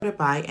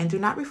by and do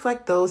not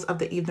reflect those of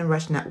the Evening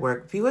Rush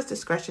Network. Viewers'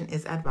 discretion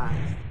is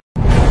advised.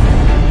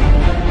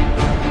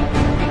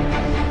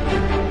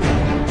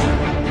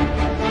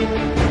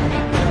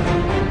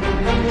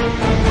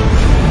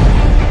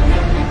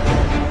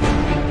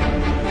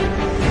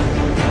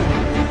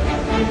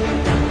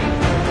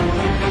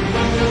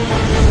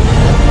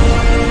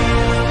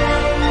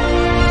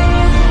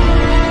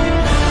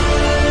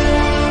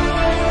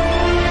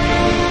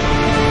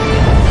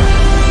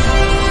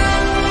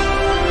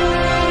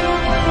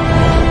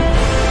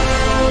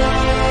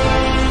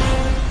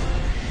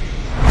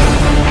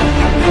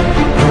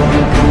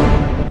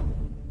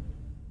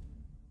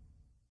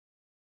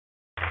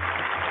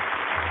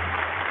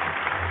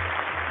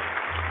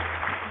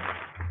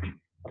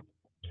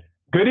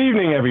 Good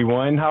evening,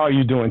 everyone. How are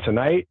you doing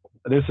tonight?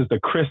 This is the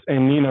Chris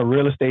and Nina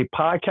Real Estate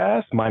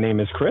Podcast. My name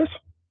is Chris.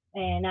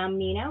 And I'm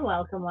Nina.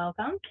 Welcome,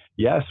 welcome.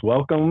 Yes,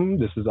 welcome.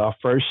 This is our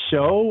first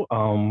show.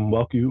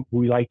 Welcome.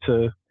 We like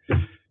to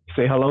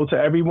say hello to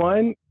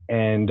everyone.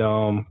 And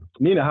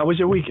Nina, how was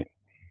your weekend?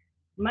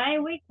 My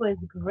week was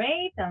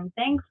great. I'm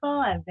thankful.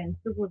 I've been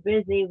super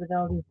busy with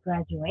all these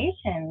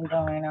graduations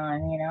going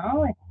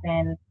on. It's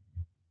been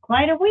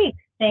quite a week.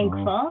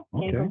 Thankful.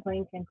 Okay.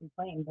 Can't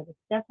complain, but it's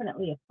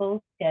definitely a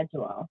full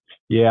schedule.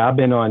 Yeah, I've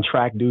been on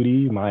track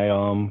duty.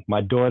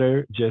 My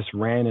daughter just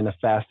ran in the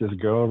fastest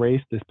girl race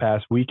this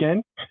past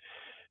weekend,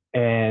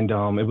 and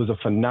it was a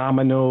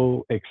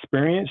phenomenal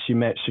experience. She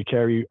met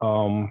Sha'Carri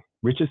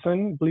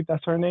Richardson, I believe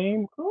that's her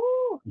name. Cool.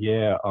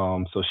 Yeah,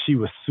 so she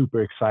was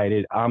super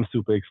excited. I'm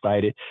super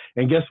excited.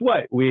 And guess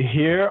what? We're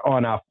here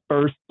on our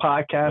first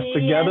podcast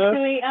together.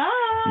 Yes, we are.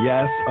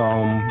 Yes,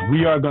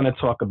 we are going to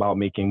talk about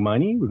making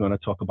money. We're going to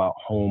talk about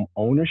home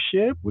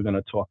ownership. We're going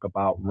to talk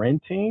about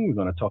renting. We're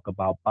going to talk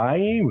about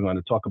buying. We're going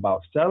to talk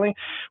about selling.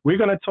 We're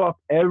going to talk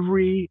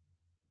every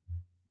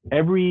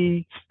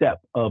step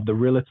of the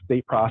real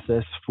estate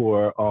process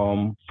for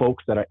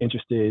folks that are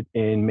interested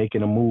in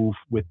making a move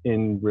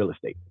within real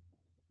estate.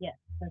 Yes,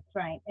 that's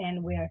right.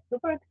 And we are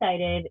super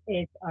excited.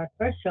 It's our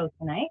first show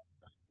tonight.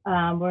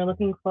 We're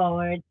looking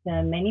forward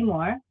to many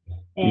more.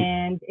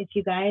 And if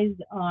you guys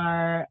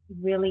are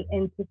really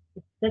into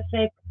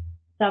specific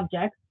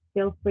subjects,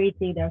 feel free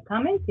to either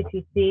comment. If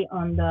you see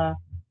on the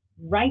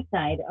right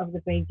side of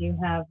the page, you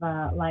have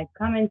live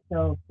comments,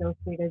 so feel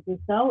free to do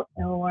so,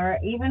 or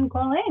even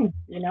call in,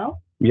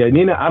 Yeah,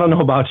 Nina, I don't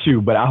know about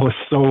you, but I was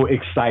so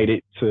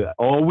excited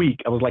all week.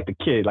 I was like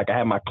a kid, like I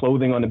had my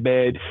clothing on the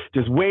bed,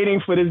 just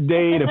waiting for this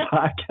day to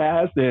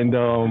podcast. And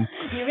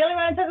you really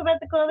want to talk about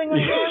the clothing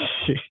right now?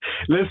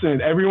 Listen,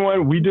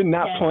 everyone, we did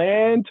not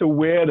plan to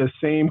wear the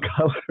same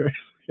colors.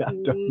 I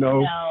don't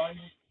know. No.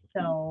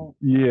 So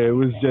yeah, it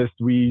was just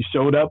we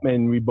showed up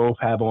and we both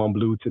have on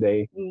blue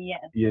today. Yes.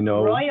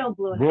 Royal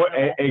blue.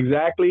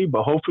 Exactly.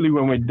 But hopefully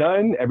when we're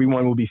done,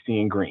 everyone will be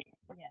seeing green.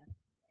 Yes.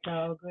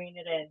 So green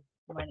it is.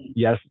 Money.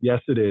 Yes,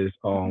 it is.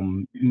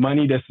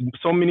 Money. There's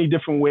so many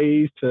different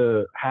ways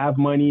to have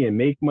money and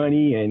make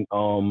money and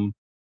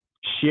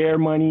share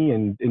money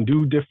and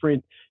do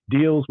different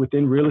deals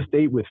within real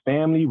estate with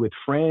family, with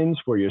friends,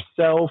 for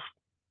yourself,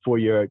 for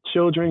your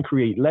children,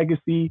 create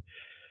legacy.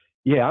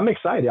 Yeah, I'm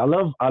excited. I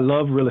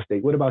love real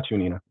estate. What about you,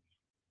 Nina?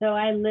 So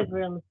I live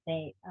real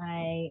estate.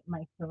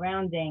 My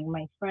surrounding,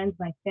 my friends,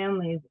 my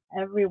families,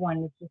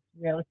 everyone is just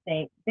real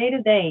estate. Day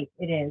to day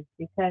it is,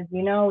 because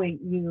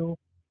you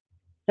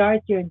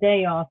start your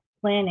day off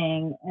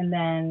planning and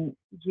then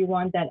you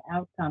want that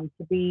outcome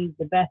to be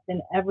the best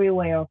in every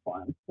way or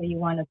form. So you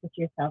want to put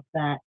yourself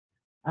that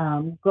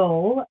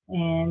goal,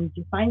 and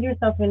you find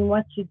yourself in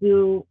what you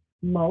do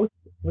most,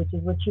 which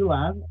is what you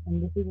love.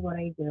 And this is what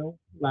I do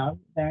love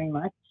very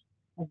much.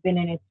 I've been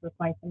in it for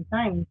quite some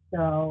time.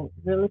 So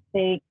real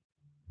estate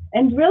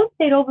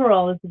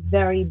overall is a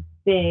very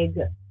big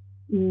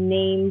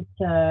name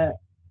to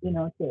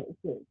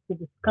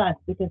discuss,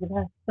 because it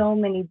has so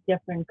many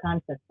different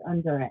concepts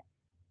under it.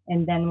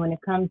 And then when it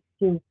comes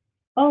to,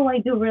 I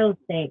do real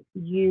estate,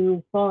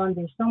 you fall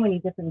under so many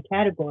different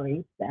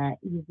categories that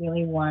you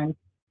really want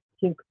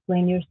to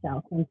explain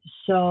yourself and to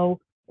show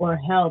or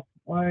help,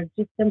 or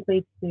just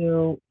simply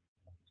to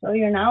show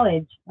your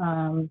knowledge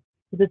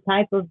to the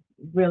type of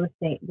real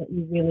estate that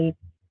you really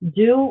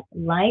do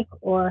like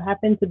or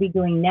happen to be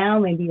doing now.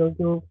 Maybe you'll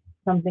do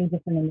something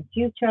different in the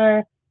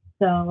future.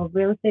 So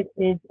real estate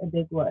is a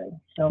big word.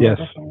 So yes,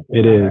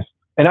 it is.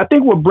 And I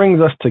think what brings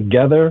us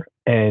together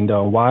and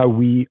why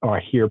we are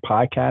here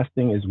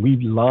podcasting is we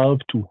love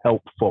to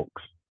help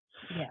folks.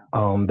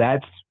 Yeah.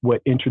 That's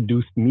what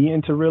introduced me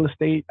into real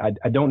estate.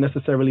 I don't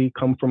necessarily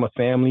come from a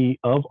family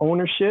of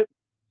ownership,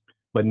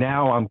 but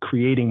now I'm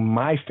creating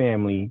my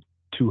family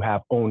to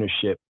have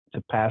ownership,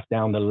 to pass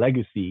down the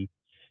legacy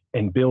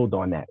and build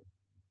on that.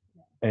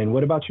 And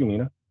what about you,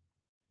 Nina?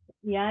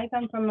 Yeah, I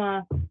come from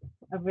a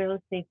real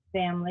estate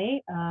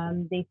family.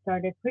 They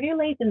started pretty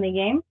late in the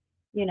game.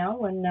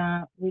 When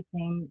we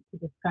came to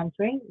this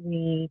country,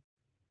 we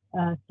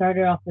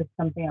started off with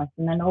something else.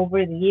 And then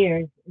over the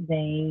years,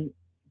 they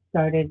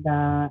started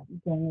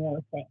doing real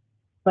estate.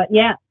 But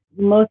yeah,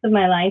 most of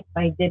my life,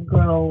 I did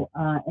grow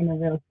in a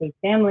real estate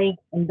family,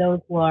 and those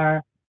who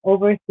are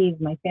overseas,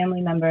 my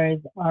family members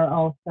are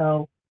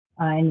also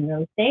in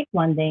real estate.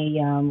 One day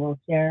we'll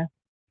share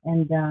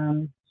and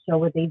show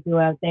what they do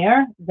out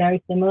there.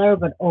 Very similar,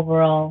 but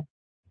overall,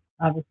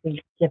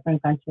 obviously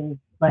different countries.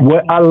 But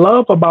What yeah, I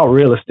love about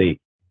real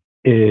estate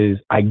is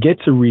I get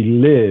to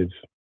relive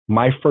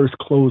my first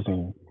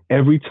closing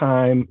every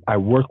time I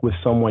work with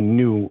someone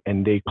new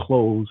and they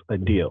close a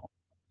deal.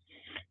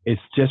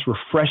 It's just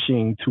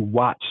refreshing to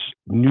watch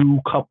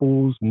new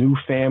couples, new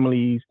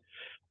families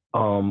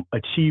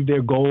achieve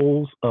their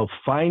goals of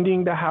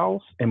finding the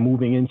house and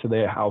moving into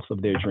their house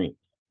of their dreams.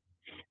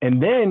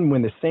 And then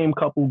when the same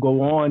couple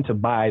go on to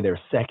buy their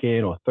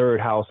second or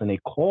third house and they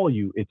call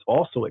you, it's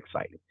also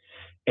exciting.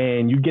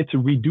 And you get to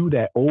redo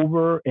that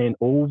over and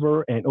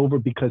over and over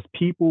because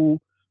people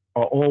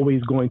are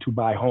always going to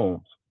buy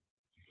homes.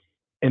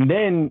 And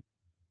then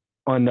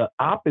on the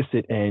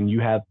opposite end,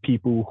 you have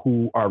people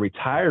who are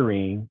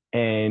retiring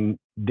and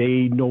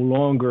they no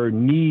longer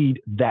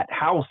need that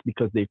house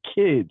because their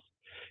kids.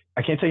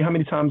 I can't tell you how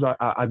many times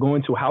I go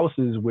into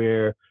houses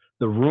where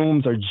the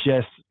rooms are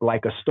just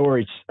like a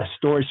storage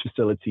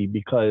facility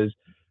because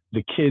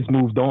the kids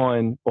moved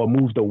on or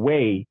moved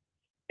away,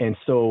 and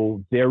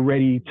so they're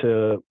ready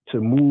to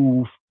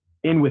move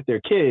in with their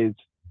kids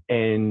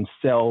and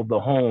sell the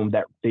home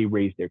that they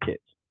raised their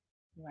kids.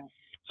 right.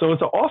 So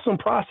it's an awesome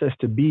process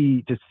to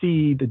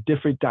see the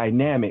different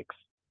dynamics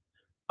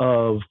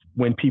of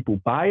when people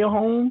buy a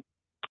home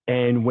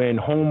and when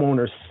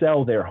homeowners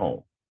sell their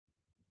home.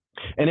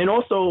 And then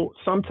also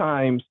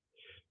sometimes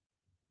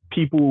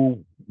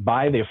people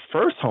buy their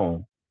first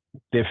home,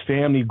 their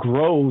family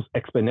grows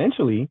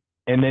exponentially,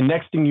 and then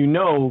next thing you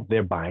know,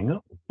 they're buying a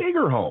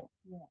bigger home.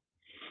 Yeah.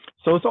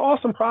 So it's an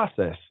awesome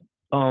process.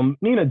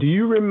 Nina, do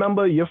you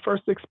remember your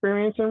first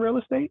experience in real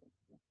estate?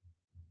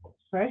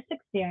 First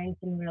experience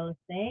in real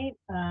estate,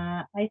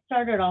 I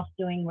started off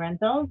doing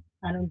rentals.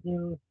 I don't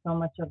do so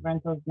much of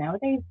rentals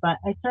nowadays, but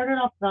I started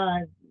off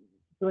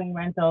doing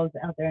rentals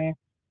out there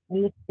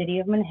in the city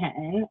of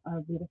Manhattan,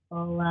 our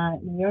beautiful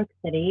New York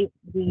City.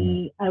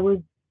 I was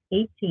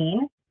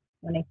 18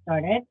 when I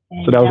started, So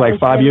and that was that like was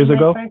 5 years really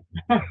ago? my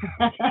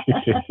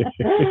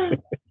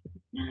first.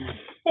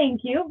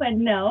 Thank you, but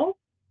no.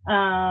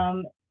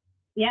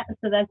 Yeah,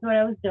 so that's what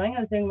I was doing.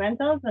 I was doing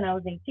rentals when I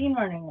was 18,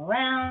 running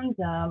around,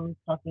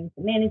 talking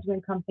to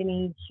management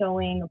companies,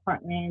 showing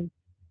apartments.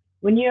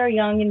 When you're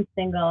young and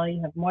single,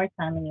 you have more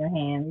time in your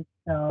hands.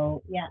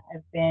 So yeah,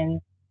 I've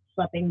been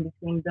schlepping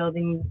between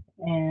buildings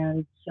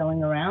and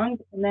showing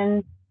around. And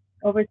then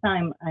over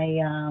time,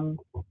 I'm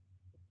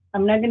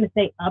not going to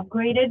say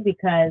upgraded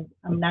because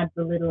I'm not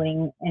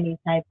belittling any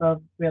type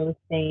of real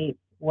estate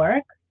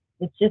work.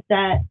 It's just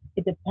that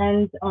it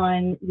depends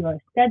on your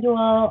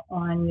schedule,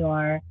 on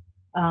your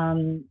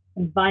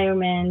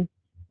environment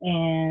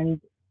and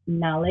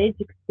knowledge,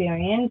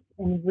 experience,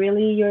 and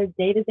really your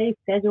day to day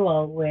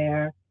schedule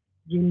where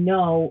you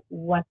know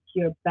what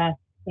your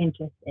best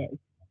interest is.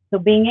 So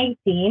being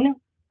 18,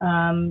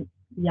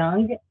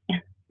 young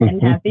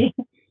and happy.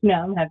 No,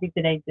 I'm happy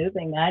today too,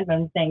 thank God. But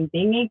I'm saying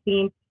being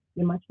 18,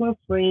 you're much more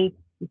free.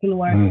 You can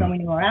work so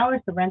many more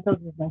hours. So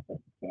rentals is my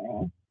first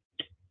experience.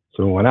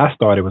 So when I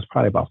started, it was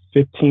probably about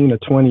 15 or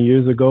 20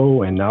 years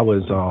ago, and I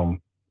was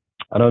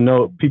I don't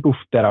know, people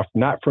that are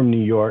not from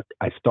New York.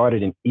 I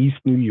started in East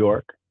New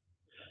York,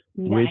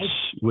 which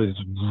Nice. was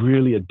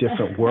really a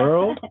different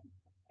world.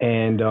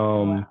 And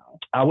Wow.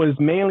 I was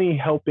mainly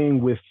helping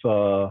with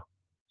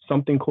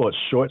something called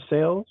short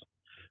sales,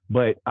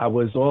 but I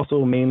was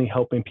also mainly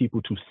helping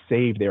people to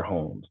save their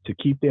homes, to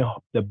keep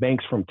the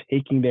banks from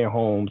taking their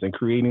homes and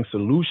creating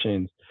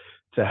solutions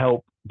to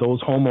help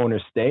those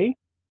homeowners stay.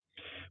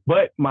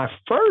 But my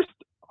first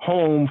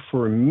home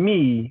for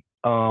me,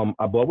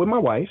 I bought with my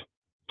wife,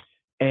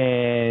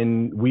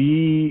 and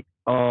we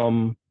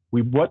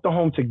bought the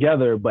home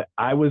together. But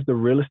I was the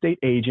real estate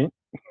agent,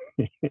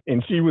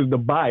 and she was the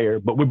buyer.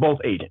 But we're both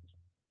agents,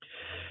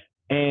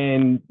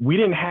 and we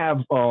didn't have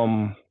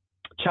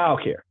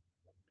childcare.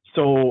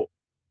 So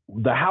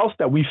the house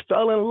that we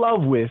fell in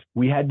love with,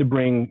 we had to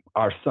bring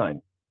our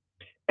son.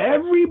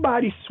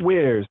 Everybody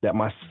swears that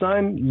my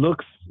son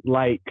looks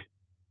like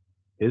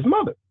his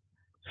mother.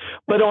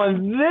 But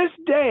on this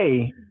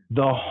day,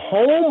 the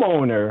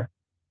homeowner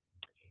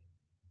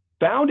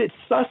found it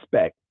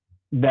suspect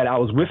that I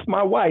was with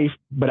my wife,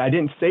 but I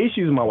didn't say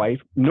she was my wife,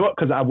 nor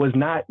because I was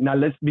not. Now,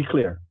 let's be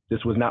clear.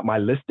 This was not my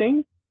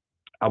listing.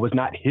 I was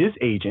not his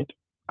agent.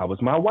 I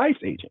was my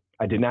wife's agent.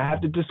 I did not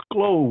have to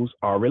disclose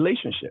our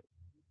relationship.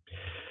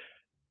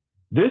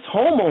 This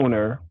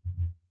homeowner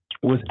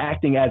was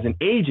acting as an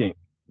agent,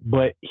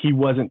 but he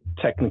wasn't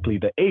technically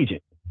the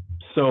agent.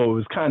 So it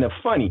was kind of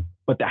funny.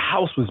 But the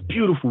house was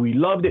beautiful. We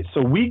loved it.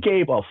 So we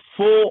gave a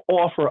full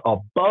offer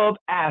above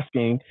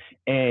asking,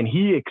 and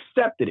he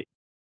accepted it.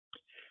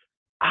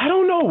 I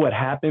don't know what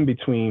happened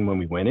between when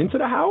we went into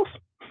the house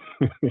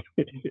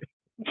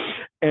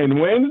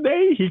And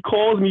Wednesday, he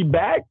calls me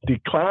back,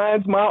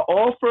 declines my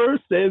offer,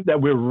 says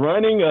that we're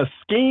running a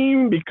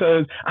scheme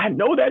because I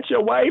know that's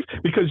your wife,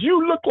 because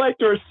you look like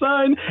your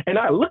son, and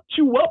I looked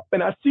you up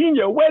and I seen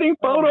your wedding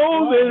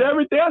photos and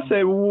everything. I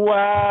said,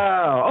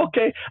 wow,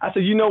 okay. I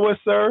said, you know what,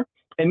 sir?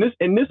 In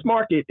this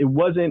market, it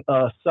wasn't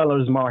a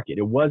seller's market.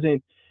 It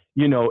wasn't,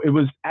 it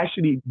was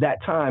actually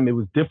that time it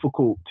was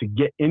difficult to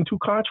get into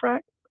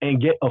contract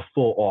and get a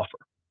full offer.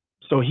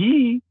 So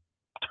he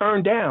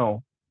turned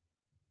down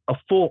a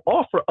full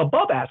offer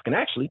above asking,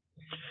 actually.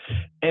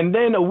 And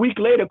then a week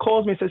later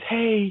calls me and says,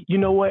 hey, you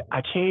know what?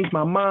 I changed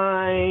my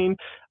mind.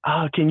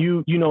 Can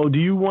you, do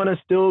you want to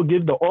still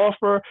give the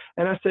offer?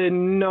 And I said,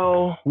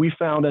 no, we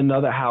found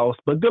another house,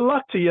 but good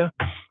luck to you.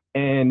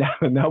 And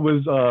that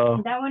was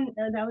that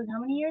was how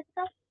many years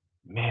ago?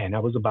 Man,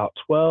 that was about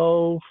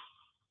 12.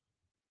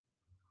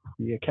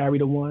 Yeah, carry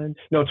the one.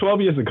 No,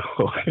 12 years ago.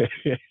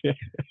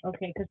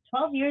 Okay, because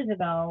 12 years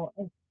ago,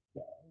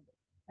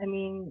 I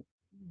mean,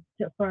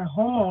 for a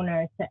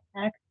homeowner to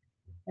act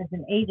as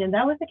an agent,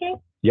 that was the case?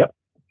 Yep.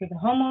 So the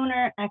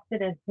homeowner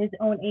acted as his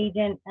own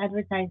agent,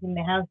 advertising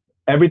the house.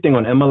 Everything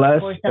on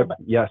MLS.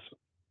 Yes.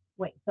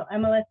 Wait, so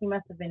MLS, he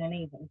must have been an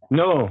agent then.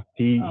 No,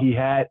 he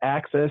had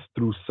access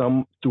through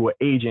an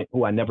agent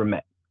who I never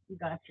met.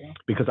 Gotcha.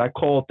 Because I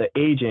called the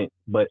agent,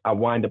 but I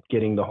wind up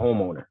getting the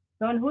homeowner.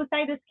 So on whose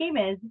side the scheme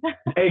is?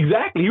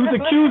 Exactly. He was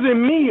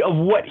accusing me of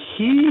what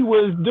he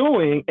was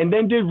doing, and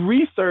then did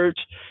research.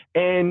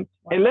 And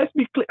let's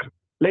be clear,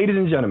 ladies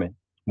and gentlemen,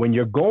 when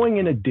you're going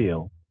in a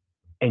deal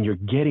and you're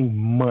getting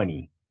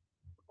money,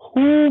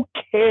 who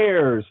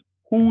cares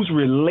who's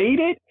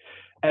related?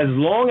 As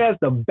long as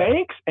the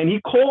banks, and he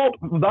called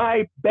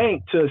my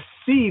bank to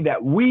see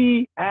that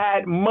we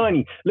had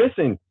money.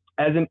 Listen,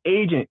 as an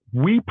agent,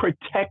 we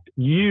protect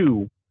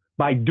you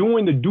by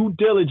doing the due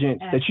diligence.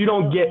 Absolutely. That you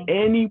don't get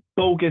any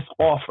bogus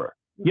offer.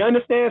 You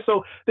understand?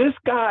 So this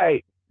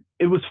guy,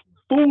 it was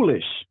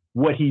foolish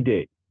what he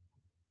did.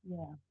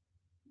 Yeah.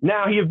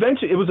 Now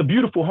it was a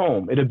beautiful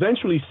home. It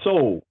eventually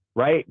sold,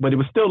 right? But it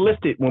was still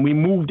listed when we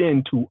moved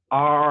into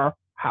our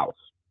house,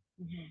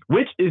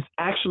 which is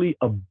actually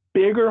a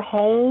bigger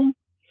home.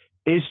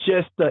 It's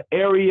just the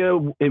area,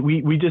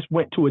 we just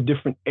went to a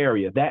different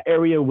area. That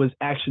area was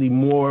actually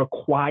more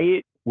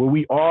quiet. Where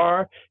we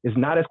are is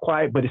not as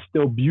quiet, but it's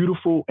still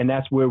beautiful. And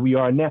that's where we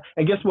are now.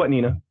 And guess what,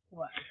 Nina?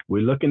 What?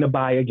 We're looking to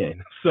buy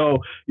again. So,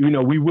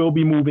 we will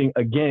be moving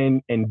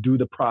again and do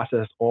the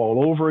process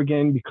all over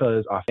again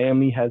because our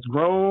family has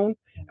grown.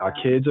 Our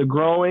kids are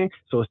growing.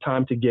 So it's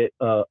time to get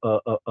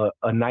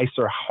a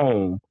nicer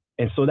home.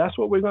 And so that's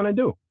what we're going to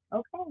do.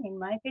 Okay, in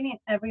my opinion,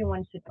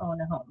 everyone should own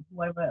a home.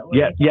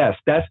 Yes,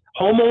 that's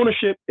home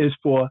ownership is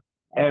for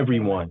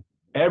everyone.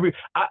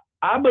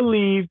 I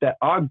believe that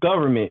our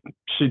government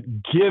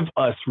should give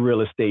us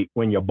real estate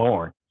when you're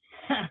born.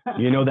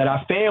 That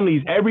our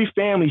families, every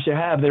family should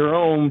have their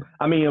own.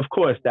 I mean, of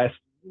course, that's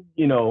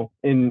in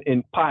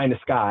pie in the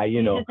sky.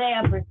 You should say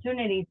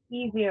opportunities,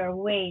 easier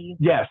ways.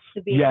 Yes,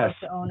 to be able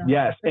to own a home.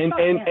 Yes,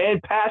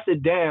 and pass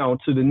it down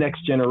to the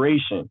next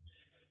generation.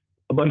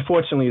 But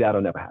unfortunately,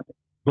 that'll never happen.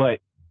 But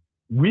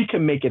we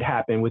can make it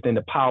happen within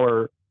the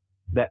power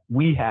that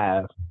we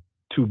have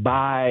to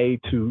buy,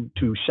 to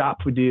shop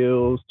for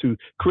deals, to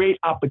create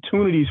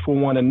opportunities for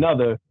one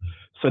another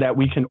so that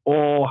we can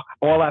all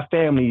our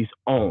families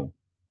own.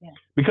 Yeah.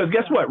 Because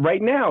guess what?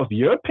 Right now, if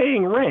you're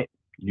paying rent,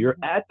 you're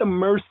at the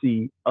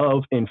mercy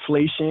of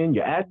inflation.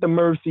 You're at the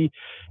mercy.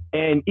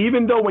 And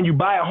even though when you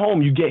buy a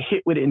home, you get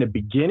hit with it in the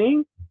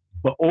beginning,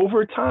 but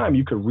over time,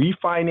 you could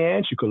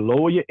refinance, you could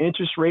lower your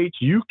interest rates,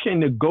 you can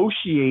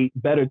negotiate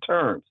better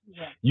terms.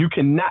 Yeah. You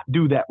cannot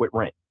do that with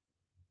rent.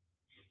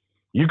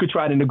 You could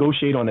try to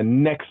negotiate on the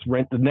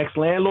next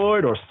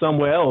landlord or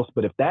somewhere else,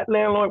 but if that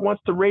landlord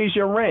wants to raise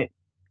your rent,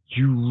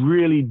 you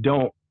really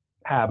don't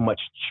have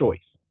much choice.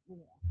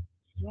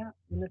 Yeah,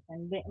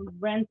 listen,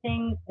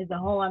 renting is a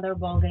whole other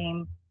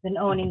ballgame than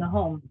owning a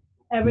home.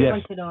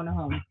 Everyone should own a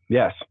home.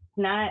 Yes. It's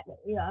not,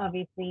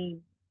 obviously,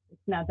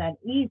 it's not that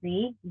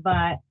easy,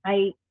 but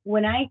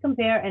when I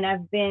compare, and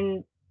I've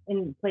been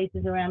in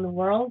places around the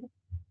world,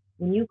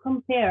 when you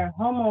compare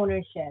home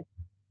ownership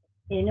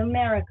in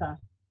America,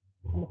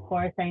 and of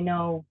course I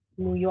know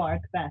New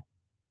York best,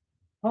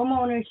 home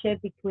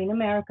ownership between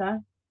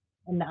America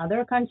and the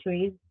other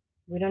countries,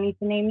 we don't need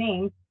to name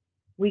names,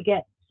 we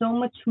get so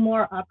much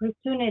more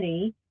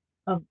opportunity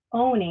of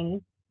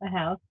owning a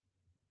house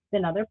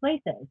than other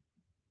places.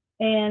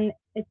 And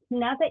it's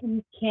not that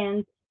you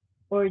can't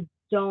or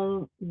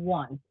don't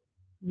want,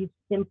 you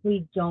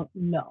simply don't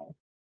know.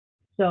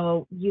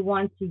 So you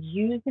want to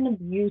use and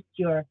abuse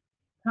your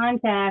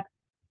contacts,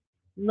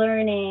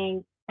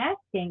 learning,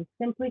 asking,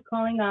 simply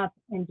calling up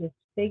and just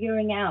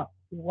figuring out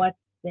what's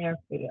there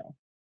for you.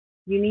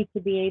 You need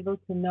to be able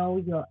to know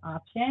your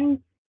options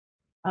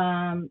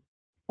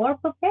or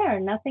prepare.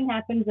 Nothing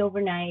happens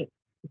overnight.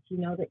 If you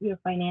know that your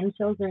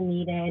financials are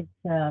needed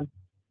to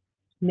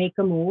make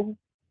a move,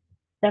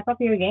 step up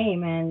your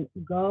game and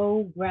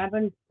go grab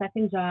a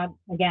second job.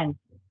 Again,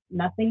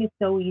 nothing is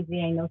so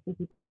easy. I know some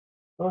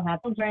people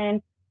have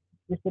children,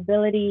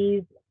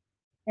 disabilities,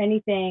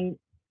 anything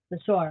for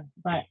sure,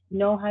 but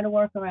know how to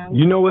work around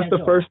You your know what's the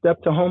schedule. first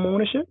step to home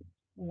ownership?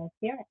 Let's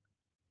hear it.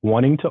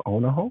 Wanting to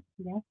own a home.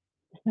 Yeah.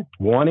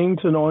 Wanting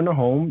to own a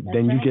home, That's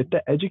then you right. get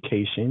the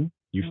education,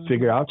 you Mhm.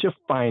 figure out your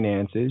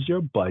finances,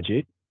 your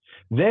budget.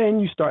 Then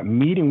you start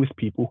meeting with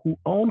people who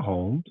own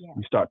homes. Yeah.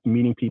 You start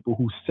meeting people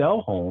who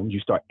sell homes. You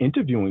start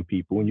interviewing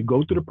people, and you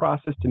go through the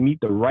process to meet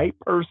the right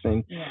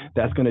person Yeah.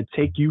 that's going to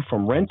take you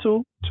from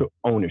rental to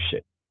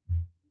ownership.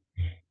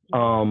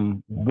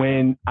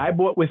 When I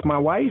bought with my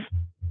wife,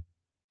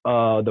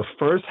 the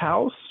first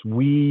house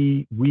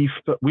we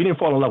didn't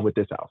fall in love with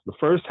this house. The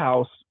first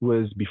house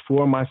was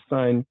before my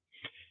son,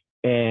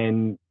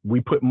 and we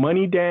put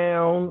money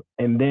down,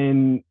 and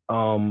then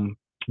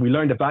we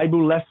learned a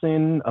valuable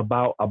lesson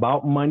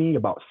about money,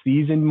 about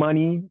seasoned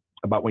money,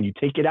 about when you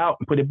take it out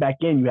and put it back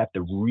in, you have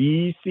to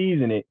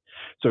re-season it.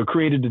 So it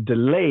created a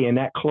delay in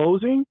that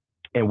closing,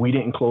 and we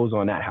didn't close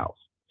on that house.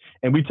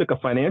 And we took a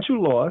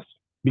financial loss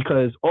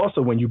because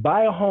also when you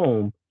buy a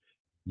home,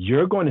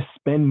 you're going to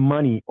spend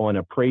money on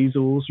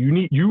appraisals. You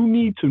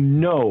need to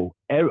know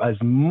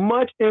as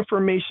much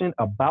information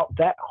about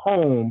that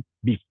home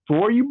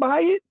before you buy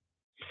it,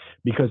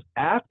 because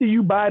after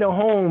you buy the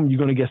home, you're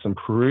going to get some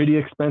pretty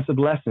expensive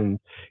lessons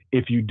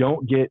if you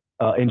don't get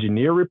an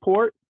engineer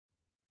report,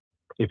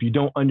 if you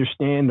don't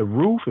understand the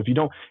roof, if you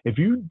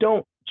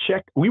don't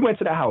check. We went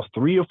to the house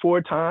 3 or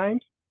 4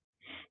 times,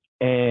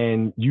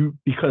 and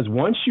because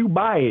once you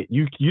buy it,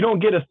 you don't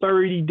get a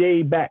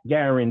 30-day back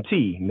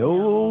guarantee.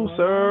 No,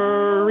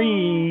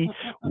 sirree.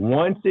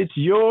 Once it's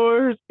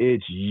yours,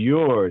 it's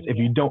yours. If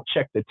you don't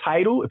check the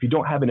title, if you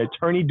don't have an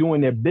attorney doing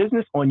their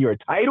business on your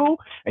title,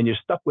 and you're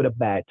stuck with a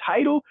bad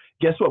title,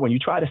 guess what? When you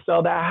try to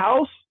sell that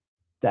house,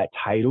 that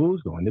title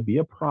is going to be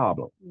a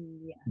problem.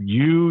 Yeah.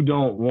 You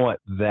don't want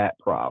that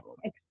problem.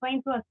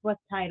 Explain to us what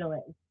title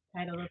is.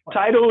 Title report.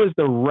 Title is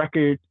the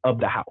record of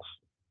the house.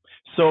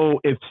 So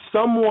if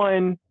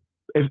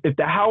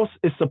the house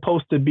is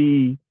supposed to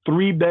be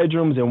 3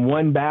 bedrooms and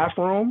 1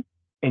 bathroom,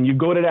 and you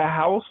go to that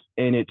house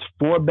and it's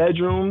 4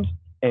 bedrooms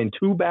and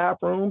 2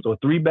 bathrooms, or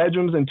 3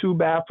 bedrooms and 2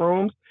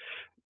 bathrooms,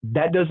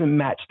 that doesn't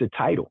match the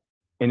title.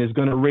 And it's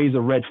going to raise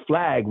a red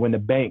flag when the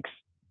banks,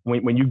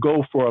 when you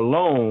go for a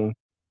loan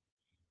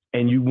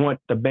and you want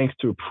the banks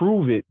to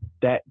approve it,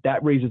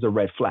 that raises a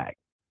red flag.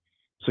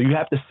 So you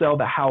have to sell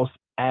the house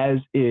as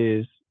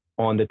is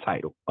on the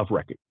title of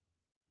record.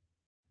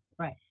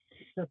 Right.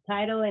 So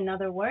title, in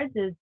other words,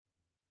 is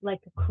like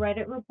a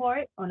credit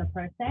report on a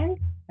person,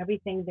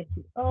 everything that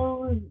he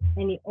owes,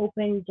 any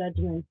open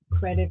judgments,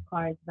 credit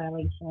cards,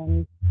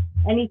 violations,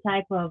 any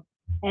type of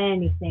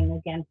anything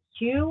against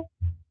you.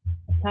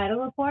 A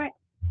title report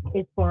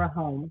is for a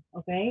home,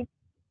 okay?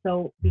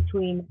 So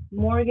between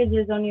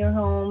mortgages on your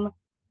home,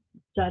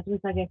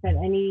 judgments, like I said,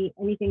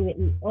 anything that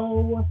you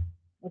owe,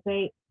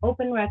 okay,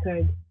 open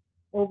records,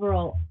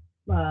 overall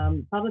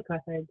public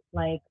records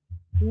like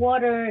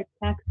water,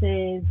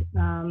 taxes,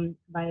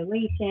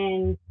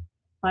 violations,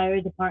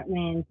 fire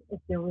department, if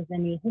there was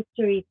any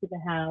history to the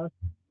house.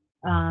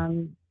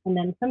 And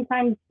then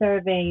sometimes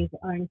surveys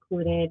are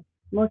included,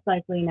 most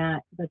likely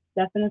not, but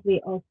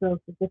definitely also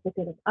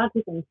certificate of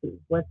occupancy.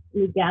 What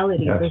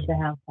legality does the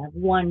house have?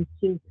 1,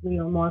 2, 3,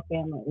 or more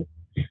families.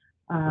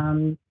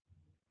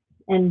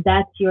 And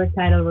that's your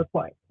title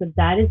report. So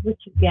that is what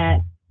you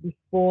get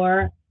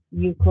before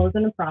you close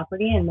on a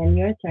property, and then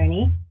your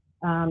attorney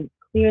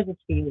clears it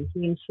for you.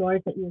 He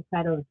ensures that your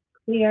title is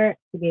clear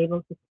to be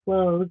able to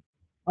close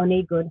on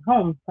a good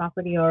home,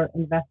 property, or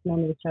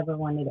investment, whichever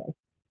one it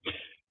is.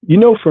 You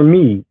know, for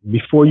me,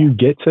 before you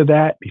get to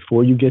that,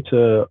 before you get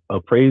to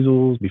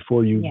appraisals,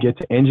 before you get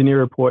to engineer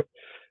report,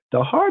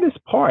 the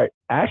hardest part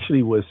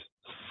actually was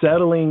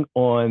settling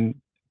on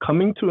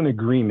coming to an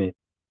agreement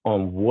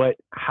on what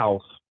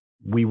house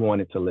we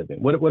wanted to live in.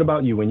 What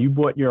about you? When you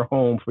bought your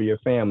home for your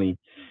family,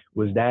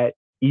 was that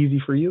easy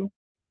for you?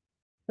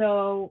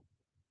 So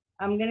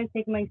I'm going to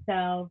take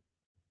myself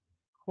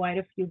quite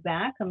a few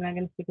back. I'm not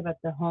going to speak about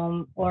the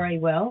home, or I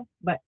will,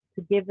 but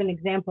to give an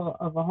example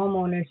of a home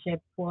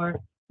ownership for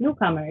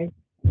newcomers,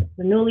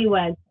 for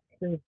newlyweds,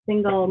 for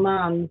single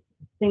moms,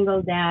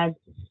 single dads,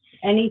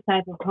 any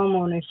type of home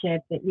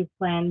ownership that you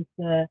plan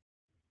to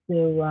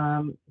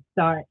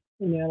start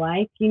in your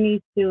life, you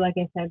need to, like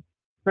I said,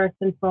 first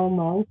and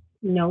foremost,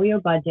 know your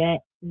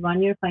budget,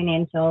 run your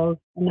financials,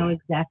 and know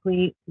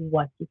exactly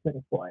what you could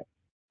afford.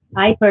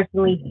 I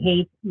personally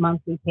hate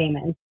monthly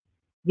payments.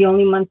 The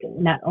only monthly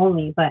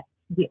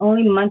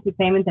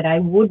payment that I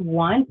would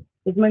want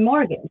is my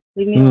mortgage.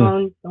 Leave me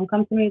alone. Don't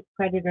come to me with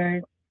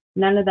creditors.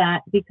 None of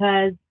that,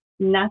 because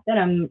not that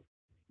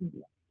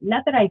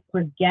I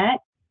forget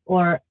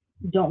or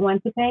don't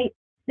want to pay.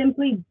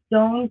 Simply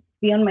don't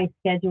be on my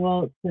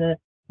schedule to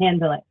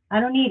handle it. I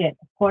don't need it.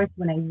 Of course,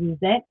 when I use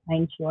it, I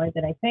ensure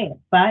that I pay it.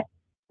 But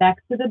back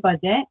to the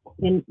budget,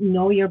 and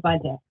know your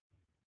budget.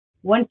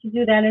 Once you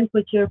do that and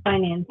put your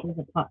finances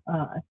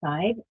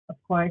aside, of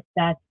course,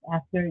 that's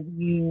after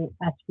you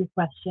ask your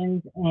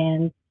questions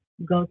and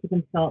go to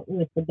consult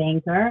with the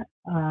banker,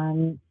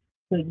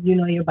 so you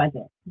know your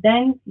budget.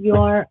 Then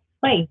your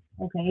place,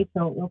 okay,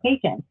 so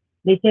location.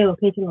 They say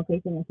location,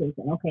 location,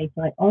 location. Okay,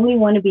 so I only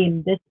want to be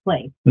in this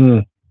place.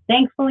 Mm.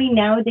 Thankfully,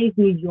 nowadays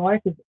New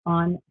York is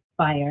on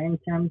fire in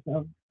terms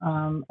of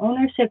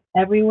ownership.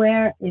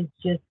 Everywhere is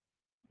just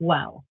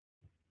wow.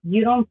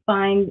 You don't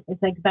find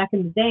it's like back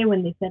in the day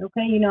when they said,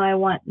 okay, I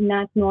want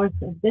not north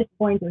of this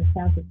point or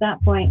south of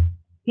that point.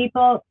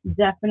 People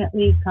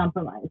definitely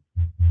compromise.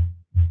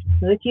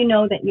 So if you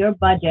know that your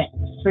budget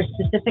for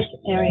specific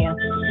area,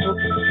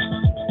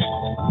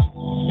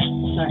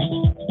 sorry.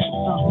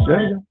 Oh.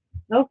 Good.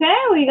 Okay,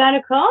 we got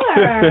a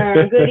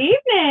caller. Good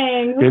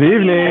evening. Good evening. Who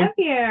do we have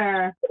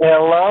here?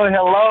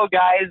 Hello,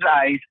 guys.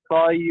 I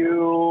saw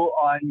you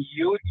on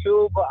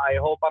YouTube. I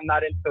hope I'm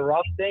not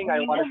interrupting. I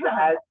wanted to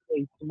ask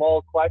a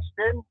small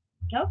question.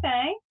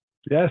 Okay.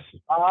 Yes.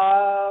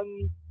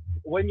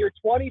 When you're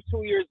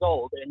 22 years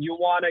old and you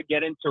want to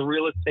get into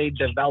real estate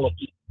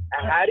development,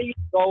 how do you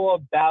go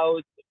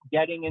about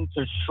getting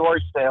into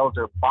short sales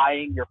or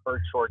buying your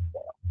first short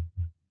sale?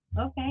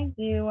 Okay.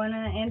 Do you want to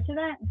answer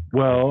that?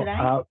 Well,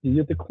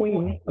 you're the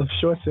queen of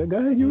short sale. Go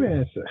ahead, you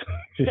answer.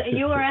 So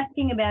you were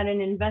asking about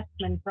an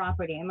investment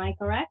property. Am I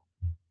correct?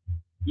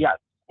 Yes.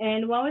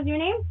 And what was your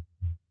name?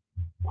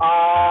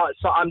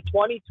 So I'm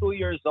 22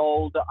 years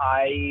old.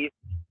 I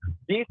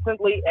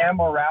decently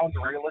am around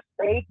real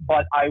estate,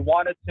 but I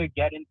wanted to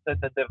get into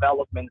the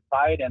development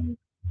side and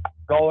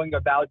going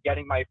about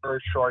getting my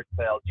first short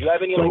sale. Do you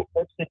have any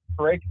tips and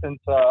tricks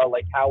into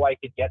like how I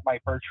could get my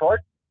first short?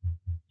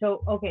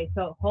 So, okay,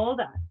 so hold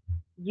on.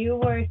 You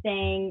were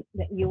saying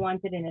that you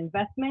wanted an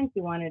investment,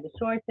 you wanted a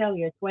short sale,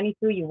 you're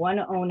 22, you want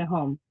to own a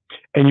home.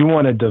 And you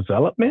want a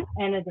development?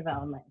 And a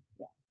development,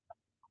 yeah.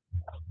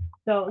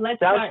 So let's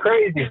Sounds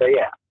crazy, but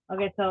yeah.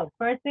 Okay, so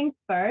first things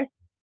first,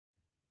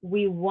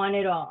 we want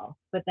it all,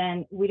 but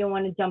then we don't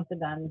want to jump the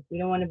gun. We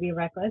don't want to be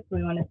reckless.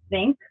 We want to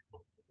think,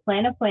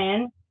 plan a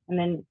plan, and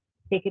then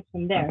take it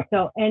from there.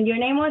 So, and your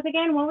name was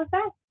again, what was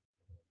that?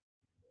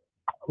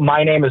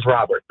 My name is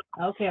Robert.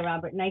 Okay,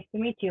 Robert, nice to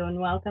meet you and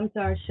welcome to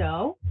our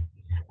show.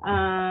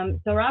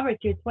 So Robert,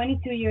 you're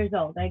 22 years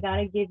old. I got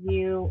to give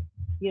you,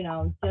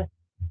 just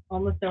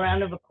almost a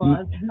round of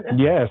applause.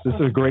 Yes, this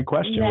is a great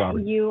question,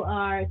 Robert. You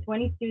are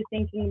 22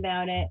 thinking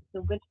about it,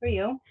 so good for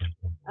you.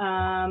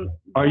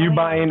 Are you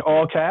buying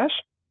all cash?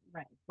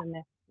 Right. So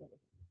next.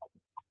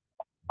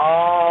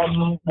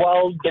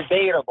 Well,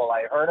 debatable.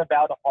 I heard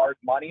about a hard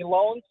money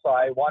loan, so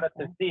I wanted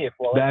to see if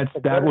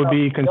that would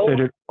be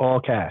considered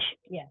all cash.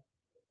 Yes.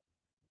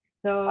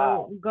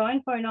 So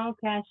going for an all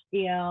cash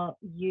deal,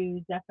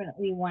 you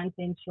definitely want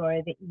to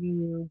ensure that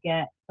you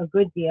get a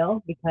good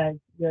deal because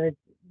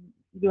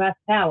you have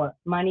power.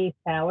 Money is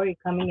power. You're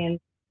coming in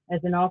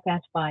as an all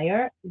cash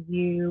buyer.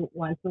 You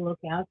want to look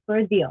out for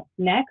a deal.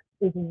 Next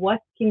is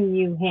what can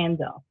you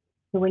handle?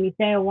 So when you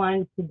say I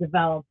want to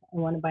develop, I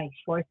want to buy a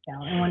short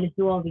sale, I want to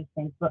do all these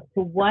things, but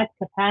to what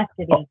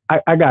capacity?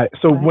 I got it.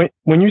 So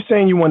when you're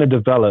saying you want to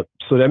develop,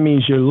 so that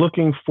means you're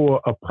looking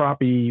for a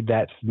property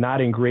that's not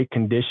in great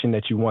condition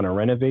that you want to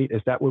renovate.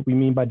 Is that what we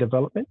mean by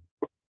development?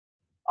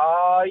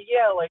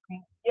 Yeah,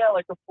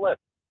 like a flip.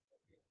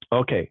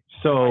 Okay,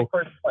 so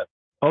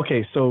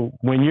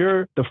when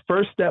the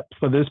first step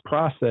for this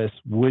process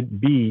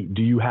would be,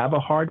 do you have a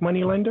hard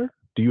money lender?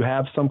 Do you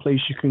have someplace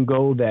you can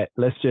go that,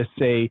 let's just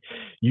say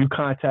you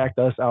contact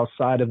us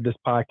outside of this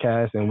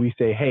podcast and we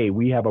say, hey,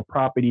 we have a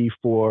property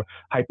for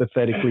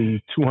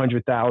hypothetically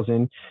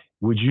 $200,000.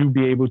 Would you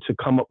be able to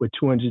come up with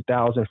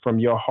 $200,000 from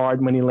your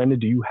hard money lender?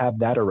 Do you have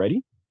that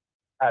already?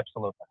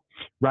 Absolutely.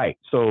 Right.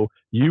 So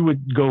you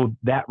would go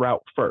that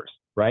route first,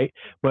 right?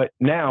 But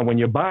now when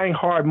you're buying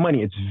hard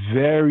money, it's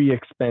very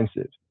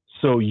expensive.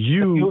 So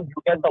you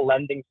get the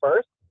lending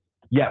first?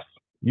 Yes.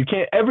 You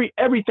can't,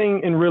 everything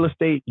in real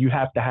estate, you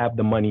have to have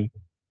the money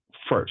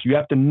first. You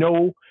have to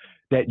know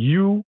that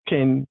you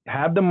can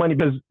have the money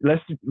because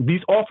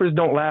these offers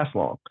don't last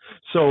long.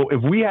 So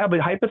if we have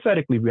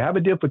hypothetically, we have a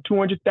deal for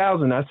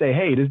 $200,000. I say,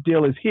 hey, this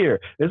deal is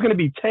here. There's going to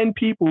be 10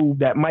 people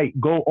that might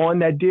go on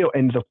that deal.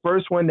 And the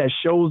first one that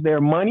shows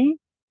their money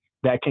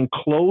that can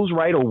close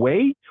right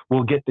away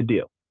will get the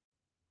deal.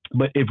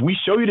 But if we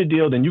show you the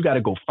deal, then you got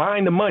to go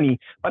find the money.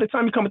 By the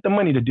time you come with the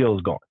money, the deal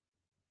is gone.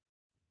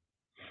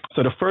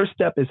 So the first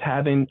step is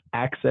having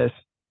access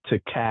to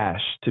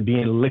cash, to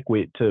being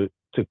liquid, to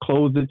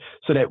close it,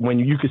 so that when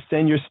you could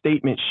send your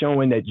statement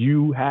showing that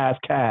you have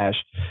cash,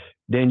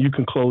 then you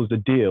can close the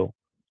deal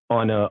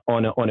on a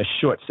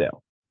short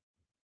sale.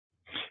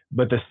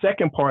 But the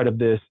second part of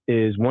this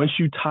is once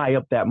you tie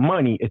up that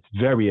money, it's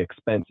very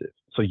expensive.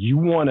 So you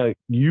want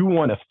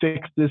to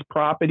fix this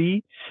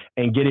property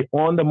and get it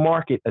on the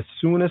market as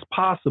soon as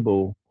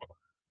possible,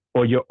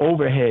 or your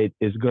overhead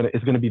is going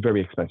to be very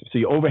expensive. So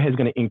your overhead is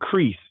going to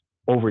increase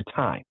over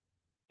time.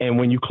 And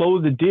when you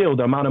close the deal,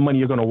 the amount of money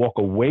you're going to walk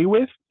away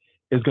with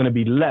is going to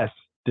be less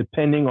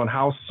depending on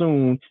how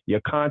soon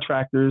your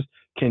contractors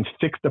can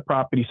fix the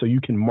property so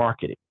you can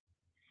market it.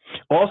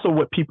 Also,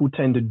 what people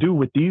tend to do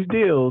with these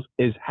deals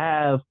is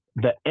have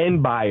the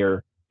end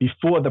buyer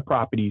before the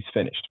property is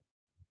finished.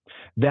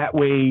 That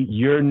way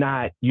you don't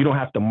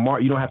have to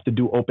you don't have to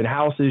do open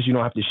houses, you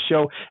don't have to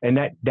show, and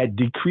that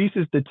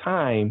decreases the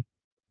time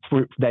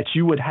that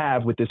you would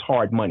have with this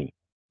hard money.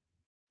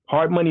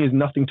 Hard money is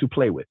nothing to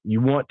play with.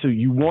 You want to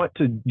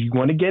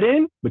get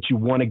in, but you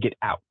want to get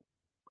out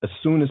as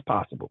soon as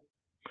possible.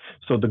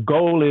 So the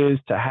goal is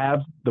to have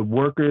the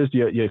workers,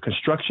 your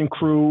construction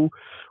crew,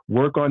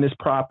 work on this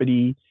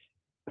property,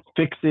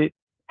 fix it,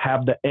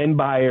 have the end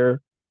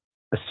buyer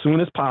as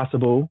soon as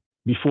possible.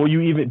 Before it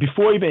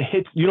even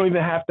hits, you don't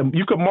even have to.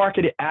 You could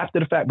market it after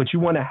the fact, but you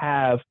want to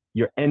have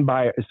your end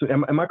buyer.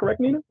 Am I correct,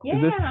 Nina?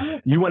 Yeah.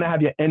 You want to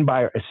have your end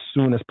buyer as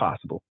soon as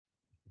possible.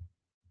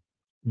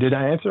 Did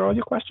I answer all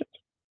your questions?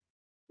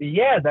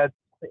 Yeah, that's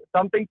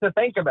something to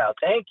think about.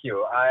 Thank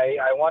you.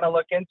 I want to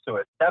look into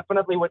it.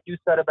 Definitely what you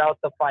said about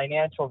the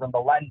financials and the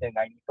lending,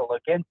 I need to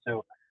look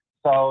into.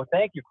 So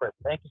thank you, Chris.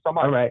 Thank you so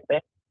much. All right. All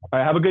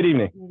right. Have a good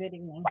evening. Good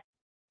evening.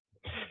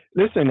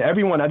 Listen,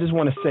 everyone, I just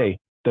want to say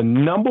the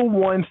number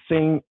one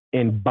thing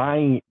in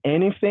buying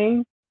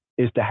anything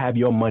is to have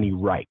your money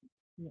right.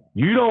 Yeah.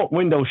 You don't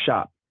window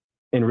shop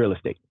in real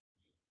estate.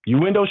 You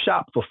window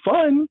shop for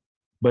fun,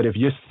 but if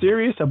you're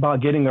serious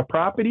about getting a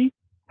property,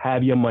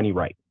 have your money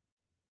right.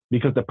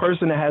 Because the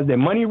person that has their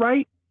money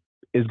right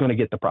is going to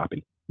get the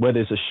property.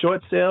 Whether it's a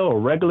short sale or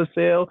regular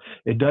sale,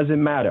 it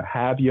doesn't matter.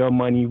 Have your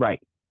money right.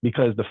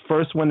 Because the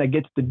first one that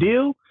gets the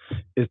deal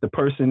is the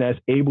person that's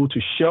able to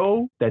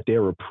show that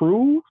they're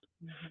approved,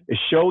 to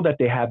show that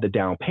they have the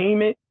down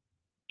payment.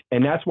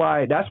 And that's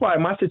why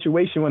my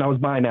situation when I was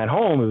buying that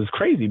home, it was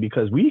crazy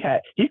because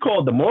he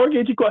called the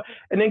mortgage,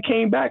 and then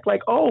came back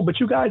like, oh, but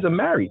you guys are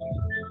married.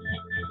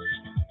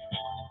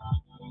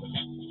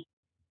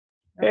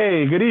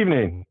 Hey, good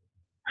evening.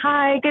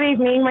 Hi, good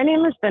evening. My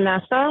name is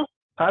Vanessa.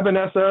 Hi,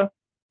 Vanessa.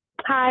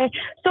 Hi.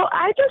 So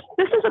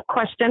this is a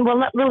question, well,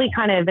 not really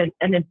kind of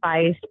an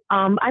advice.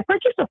 I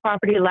purchased a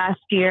property last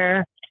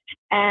year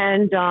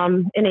and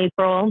in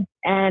April,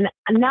 and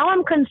now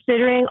I'm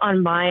considering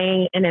on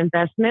buying an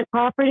investment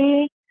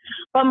property,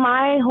 but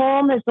my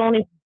home has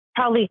only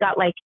probably got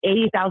like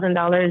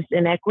 $80,000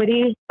 in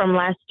equity from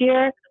last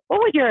year.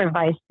 What would your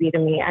advice be to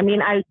me? I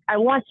mean, I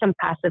want some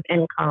passive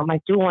income. I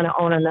do want to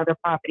own another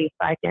property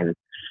so I can,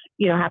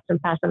 have some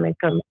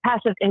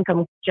passive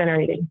income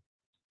generating.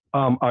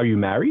 Are you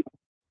married?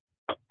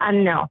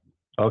 No.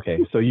 Okay,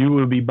 so you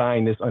will be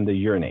buying this under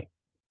your name.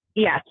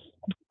 Yes.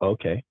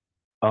 Okay.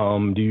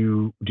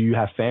 Do you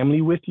have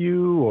family with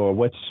you, or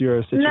what's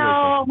your situation?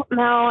 No,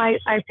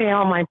 I pay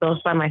all my bills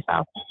by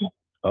myself.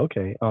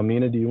 Okay.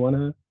 Nina, do you want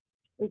to?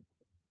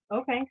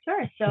 Okay,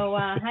 sure. So,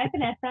 hi,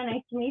 Vanessa.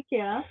 Nice to meet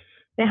you.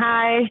 Say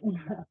hi.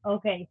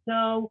 Okay,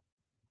 so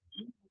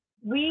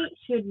we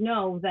should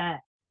know that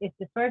if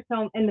the first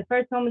home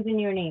is in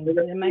your name,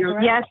 am I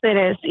correct? Yes,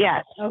 it is.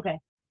 Yes. Okay,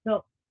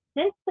 so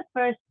since the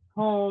first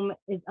home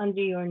is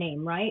under your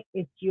name, right?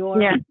 It's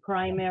your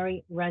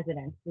primary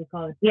residence. We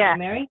call it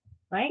primary,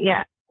 right?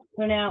 Yeah.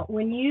 So now,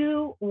 when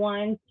you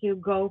want to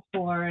go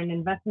for an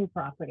investment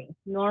property,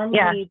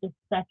 normally the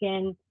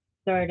second,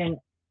 third, and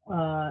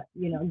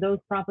those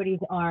properties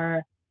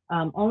are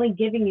only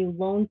giving you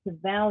loan to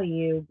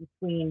value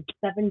between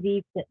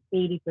 70 to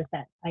 80%.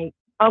 I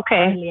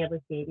hardly ever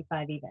see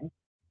 85 even.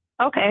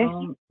 Okay.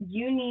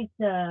 You need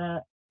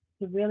to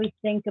really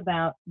think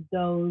about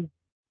the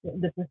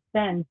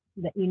percent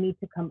that you need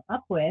to come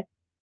up with.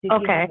 So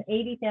if you have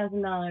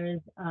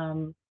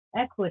 $80,000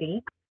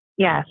 equity,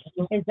 yes.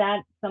 Is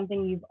that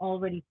something you've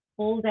already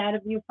pulled out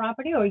of your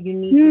property, or you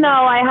need? No,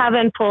 I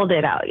haven't pulled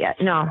it out yet.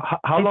 No.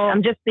 How long?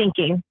 I'm just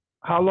thinking.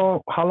 How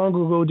long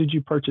ago did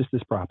you purchase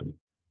this property?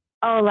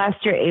 Oh,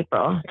 last year,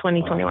 April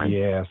 2021.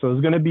 Yeah, so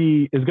it's gonna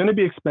be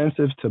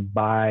expensive to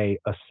buy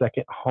a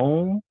second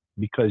home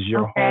because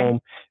your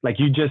home, like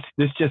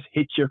this just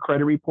hit your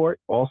credit report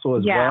also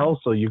as well,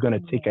 so you're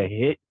gonna take a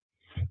hit,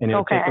 and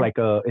it'll take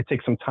it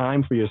takes some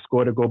time for your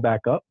score to go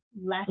back up.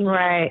 Last year,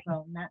 right.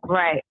 So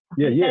right.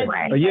 Yeah, a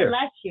year.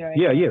 Last year.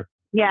 Yeah, a year.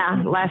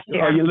 Yeah, last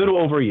year. A little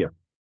over a year.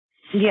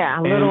 Yeah,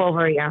 a little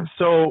over a year.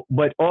 So,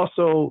 but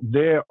also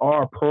there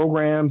are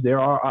programs.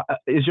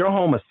 Is your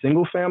home a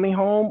single family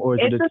home, or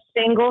is it's a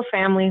single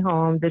family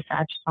home,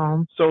 detached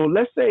home? So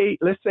let's say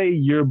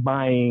you're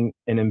buying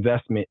an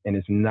investment and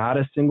it's not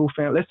a single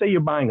family. Let's say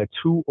you're buying a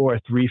 2 or a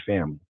 3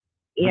 family.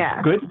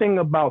 Yeah. The good thing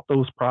about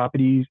those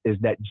properties is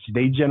that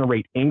they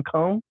generate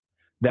income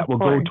that will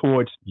go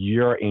towards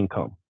your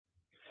income.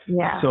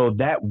 Yeah. So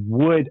that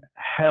would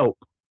help,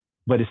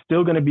 but it's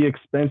still going to be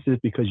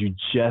expensive because you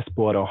just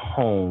bought a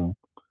home.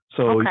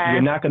 So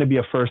you're not going to be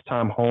a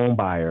first-time home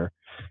buyer,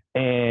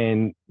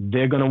 and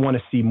they're going to want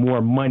to see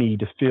more money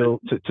to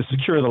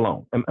secure the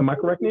loan. Am I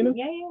correct, Nina?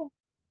 Yeah.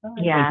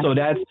 Yeah. And so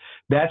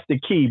that's the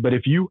key. But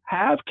if you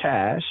have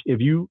cash, if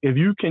you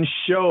can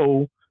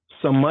show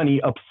some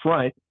money up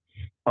front,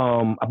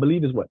 I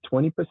believe is what,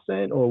 20%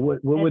 or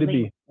what would it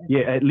be?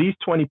 Yeah, at least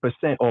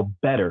 20% or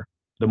better.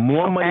 The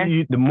more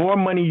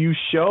money you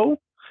show,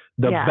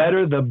 the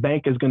better the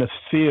bank is going to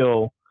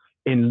feel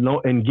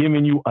in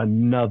giving you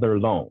another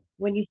loan.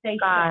 When you say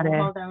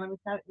hold on, let me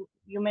start.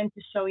 You mean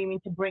to show? You mean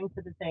to bring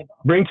to the table?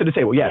 Bring to the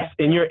table, yes.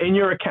 In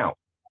your account.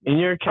 in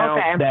your account.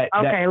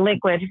 Okay.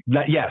 Liquid.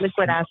 Yes.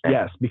 Liquid assets.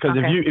 Yes. Because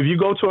Okay. if you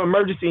go to an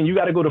emergency and you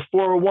got to go to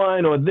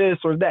 401 or this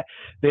or that,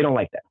 they don't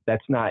like that.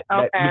 That's not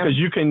because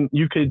you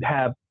could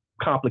have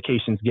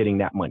complications getting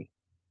that money.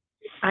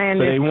 I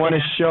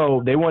understand.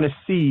 So they want to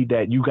see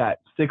that you got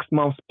 6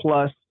 months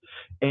plus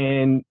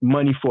and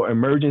money for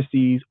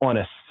emergencies on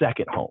a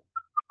second home.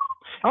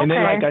 Okay. And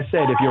then, like I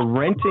said, if you're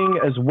renting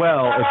as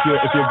well, if you're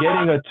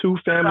getting a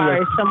 2-family.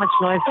 Sorry, so much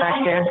noise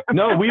back here.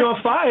 No, we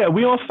on fire.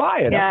 We on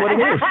fire. That's what it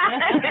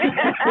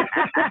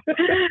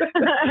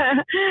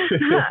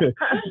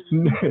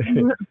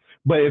is.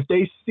 But if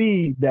they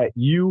see that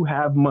you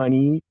have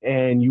money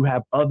and you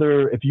have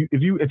other, if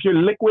you're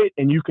liquid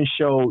and you can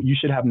show, you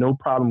should have no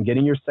problem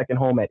getting your second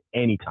home at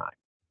any time.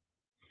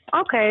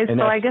 Okay,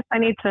 so I guess I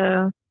need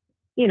to,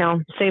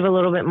 save a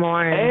little bit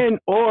more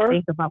or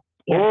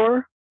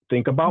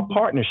think about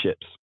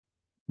partnerships,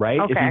 right?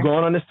 Okay. If you're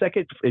going on if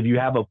you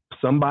have a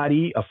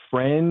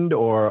friend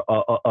or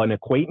an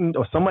acquaintance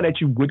or someone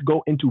that you would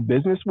go into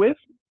business with,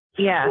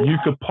 you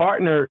could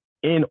partner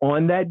in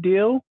on that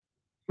deal.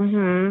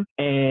 Mm-hmm.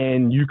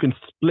 And you can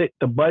split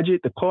the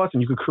budget, the cost,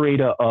 and you could create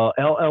a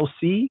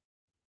LLC.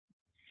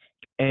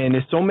 And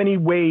there's so many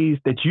ways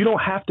that you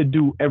don't have to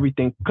do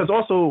everything. Because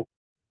also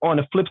on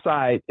the flip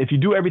side, if you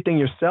do everything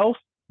yourself,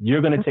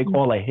 you're going to take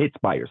all the hits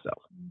by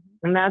yourself.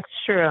 And that's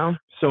true.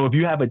 So if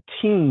you have a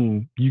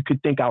team, you could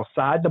think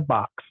outside the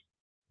box.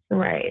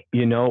 Right.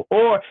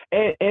 Or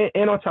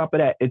and on top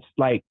of that, it's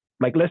like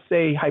let's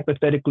say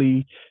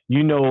hypothetically,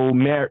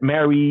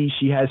 Mary,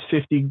 she has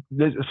just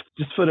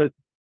for the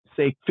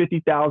say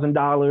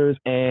 $50,000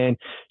 and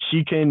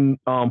she can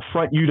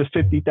front you to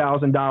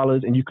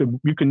 $50,000 and you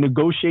can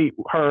negotiate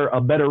her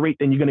a better rate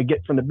than you're going to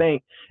get from the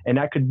bank, and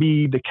that could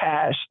be the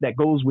cash that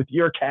goes with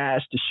your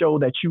cash to show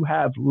that you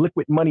have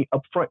liquid money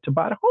up front to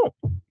buy the home.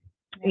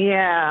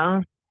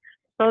 Yeah,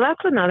 so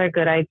that's another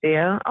good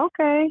idea.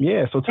 Okay.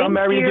 Yeah, so tell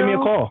Mary to give me a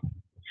call.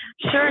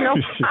 Sure, no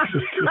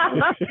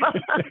problem.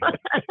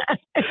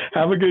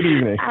 Have a good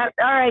evening. All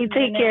right,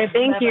 take care.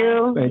 Thank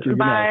you. Thank you.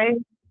 Bye.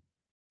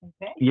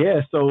 Okay.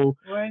 Yeah, so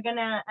we're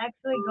gonna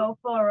actually go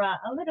for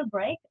a little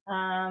break.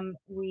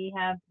 We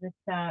have this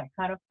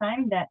cutoff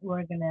time that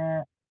we're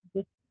gonna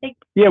just take.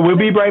 Yeah, we'll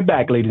be right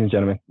back, ladies and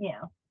gentlemen.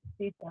 Yeah.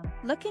 See you soon.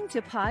 Looking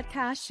to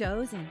podcast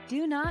shows and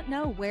do not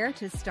know where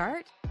to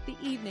start? The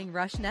Evening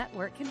Rush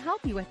Network can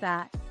help you with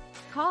that.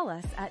 Call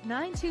us at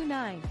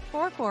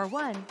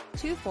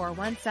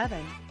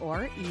 929-441-2417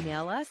 or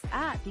email us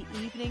at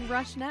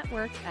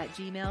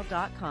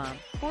theeveningrushnetwork@gmail.com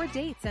for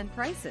dates and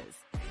prices.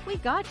 We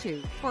got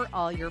you for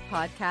all your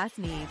podcast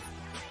needs.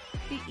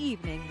 The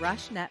Evening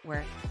Rush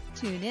Network.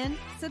 Tune in,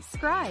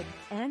 subscribe,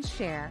 and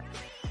share.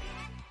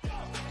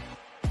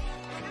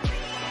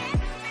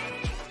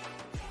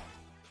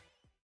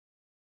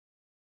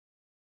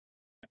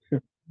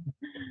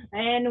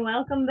 And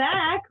welcome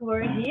back.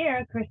 We're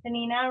here,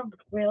 Christinina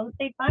Real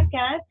Estate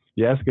Podcast.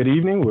 Yes, good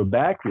evening. We're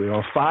back. We're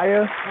on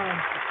fire.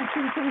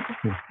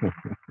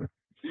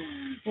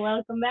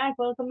 Welcome back,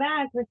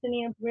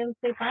 Christinina Real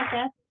Estate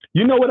Podcast.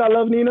 You know what I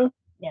love, Nina?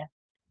 Yeah.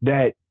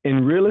 That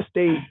in real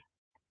estate,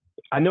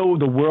 I know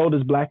the world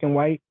is black and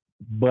white,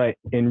 but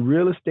in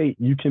real estate,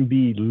 you can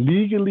be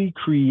legally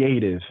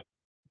creative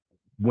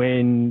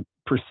when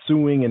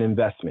pursuing an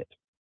investment.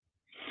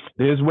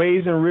 There's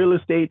ways in real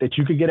estate that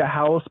you could get a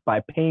house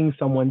by paying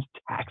someone's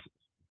taxes.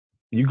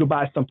 You could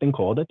buy something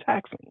called a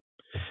tax lien.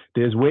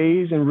 There's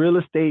ways in real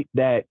estate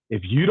that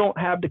if you don't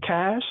have the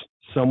cash,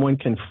 someone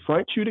can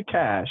front you the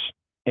cash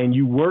and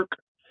you work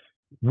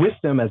with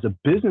them as a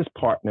business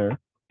partner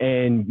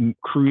and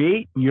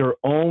create your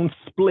own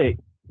split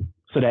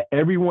so that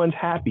everyone's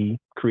happy,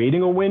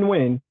 creating a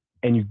win-win,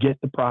 and you get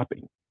the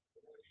property.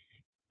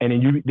 And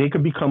then they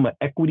could become an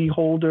equity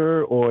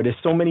holder, or there's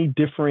so many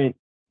different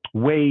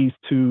ways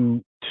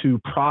to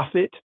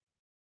profit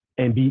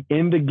and be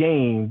in the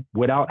game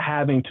without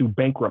having to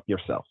bankrupt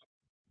yourself.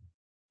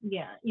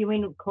 Yeah, you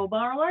mean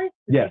co-borrowers?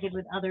 Yes.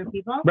 With other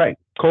people? Right,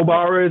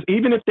 co-borrowers,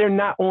 even if they're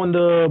not on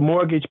the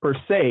mortgage per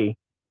se,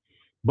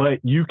 but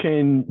you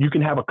can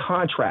have a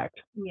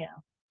contract. Yeah.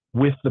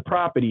 With the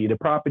property. The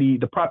property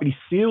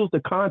seals the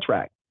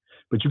contract,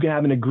 but you can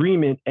have an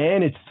agreement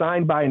and it's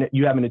signed by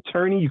you have an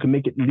attorney. You can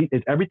make it,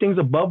 everything's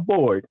above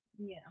board.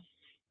 Yeah.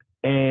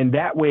 And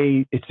that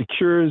way it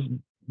secures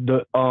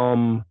the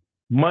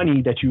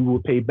money that you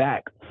will pay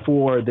back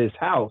for this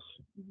house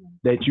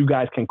that you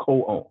guys can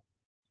co-own.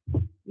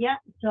 Yeah.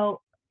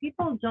 So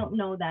people don't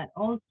know that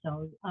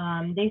also.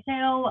 They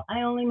say, oh,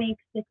 I only make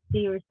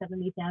 60 or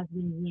 70,000 a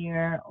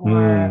year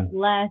or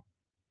less.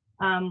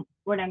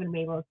 We're not going to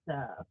be able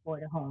to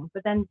afford a home.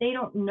 But then they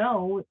don't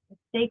know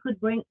they could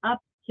bring up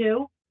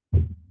to,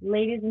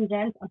 ladies and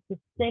gents, up to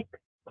 6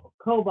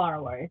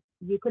 co-borrowers.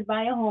 You could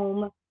buy a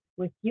home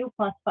with you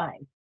plus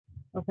 5.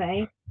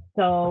 Okay?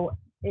 So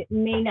it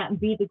may not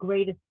be the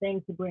greatest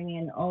thing to bring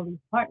in all these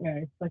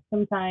partners, but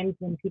sometimes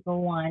when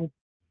people want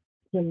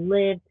to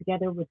live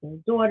together with their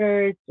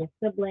daughters, their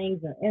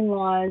siblings, or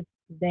in-laws,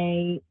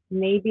 they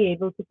may be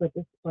able to put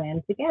this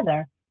plan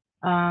together.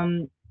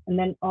 And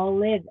then all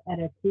live at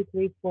a 2,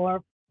 3,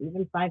 4,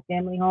 even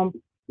 5-family home,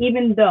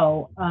 even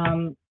though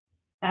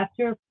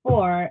after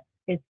 4,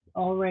 it's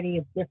already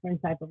a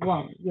different type of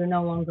loan. You're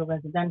no longer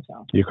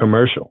residential. You're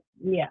commercial.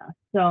 Yeah.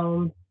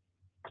 So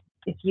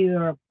if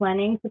you're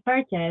planning to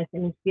purchase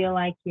and you feel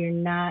like you're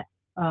not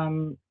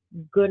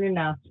good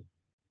enough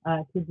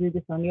to do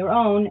this on your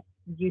own,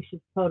 you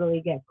should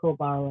totally get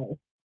co-borrowers.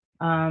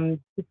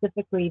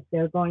 Specifically, if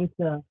they're going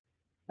to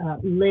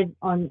live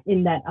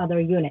in that other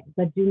unit,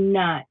 but do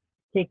not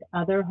take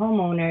other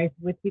homeowners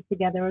with you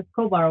together as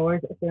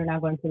co-borrowers if they're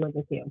not going to live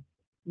with you.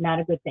 Not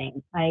a good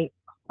thing. I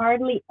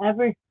hardly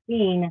ever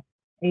seen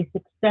a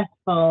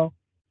successful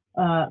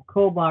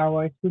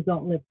co-borrowers who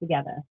don't live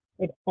together.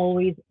 It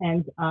always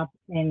ends up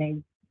in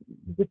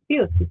a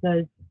dispute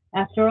because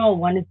after all,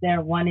 one is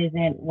there, one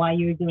isn't. Why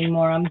you're doing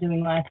more, I'm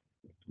doing less.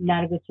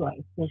 Not a good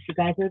choice. So if you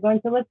guys are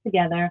going to live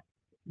together,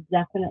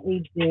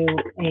 definitely do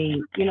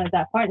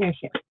that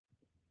partnership.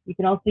 You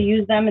can also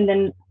use them, and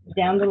then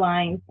down the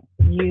line,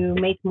 you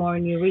make more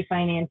and you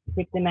refinance,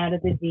 take them out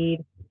of the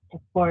deed.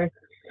 Of course,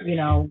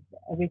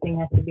 everything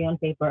has to be on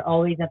paper.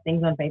 Always have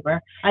things on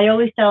paper. I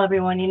always tell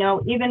everyone,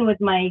 even with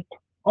my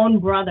own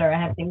brother, I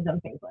have things on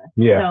paper.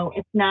 Yeah. So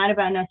it's not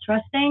about not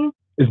trusting.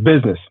 It's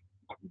business.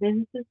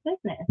 Business is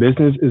business.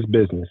 Business is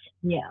business.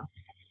 Yeah.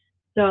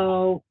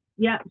 So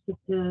yeah,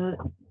 to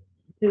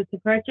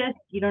purchase,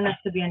 you don't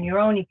have to be on your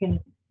own. You can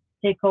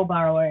take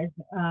co-borrowers.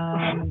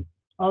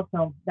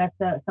 Also, that's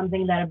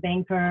something that a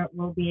banker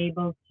will be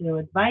able to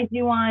advise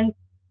you on.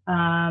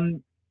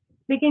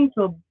 Speaking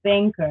to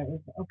bankers,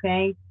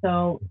 okay,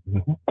 so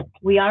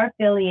we are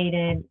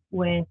affiliated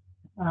with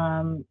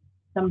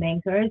some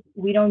bankers.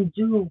 We don't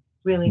do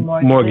really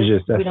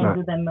mortgages. We don't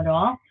do them at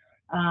all.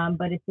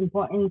 But it's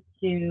important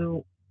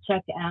to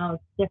check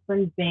out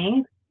different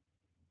banks.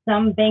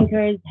 Some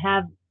bankers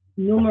have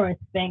numerous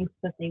banks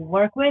that they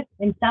work with,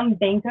 and some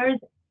bankers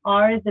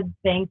are the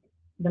bank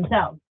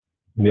themselves.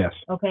 Yes.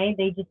 Okay,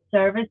 they just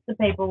service the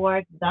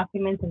paperwork,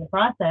 documents, and the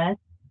process,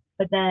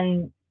 but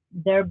then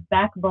their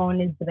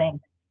backbone is the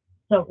bank.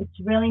 So it's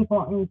really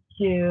important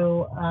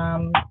to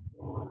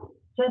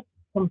just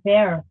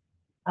compare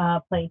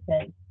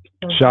places.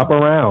 So shop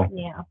around.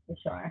 Yeah, for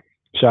sure.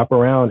 Shop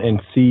around and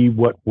see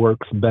what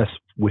works best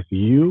with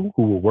you,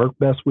 who will work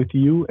best with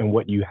you, and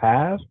what you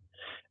have.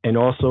 And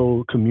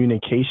also,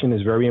 communication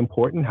is very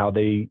important. How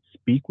they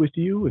speak with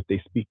you, if they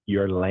speak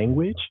your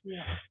language,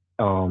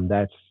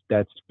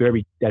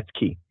 that's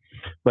key.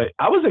 But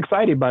I was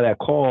excited by that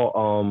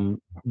call.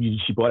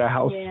 She bought a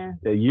house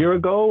a year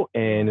ago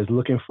and is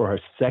looking for her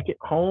second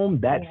home.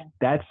 That's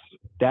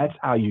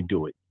how you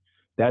do it.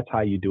 That's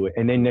how you do it.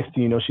 And then next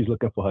thing you know, she's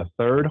looking for her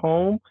third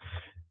home,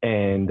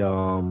 and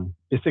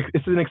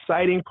it's an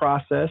exciting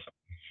process.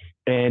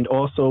 And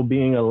also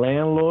being a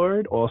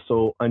landlord,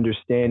 also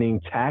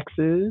understanding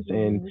taxes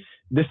and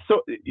this.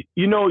 So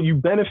you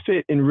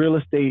benefit in real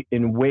estate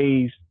in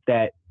ways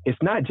that it's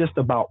not just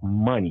about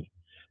money.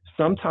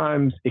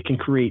 Sometimes it can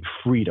create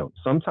freedom.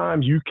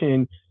 Sometimes you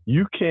can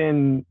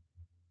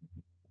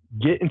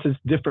get into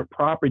different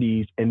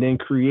properties and then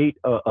create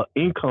a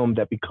income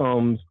that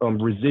becomes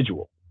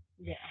residual.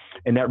 Yeah.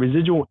 And that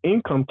residual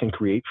income can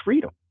create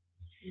freedom.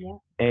 Yeah.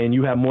 And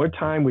you have more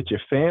time with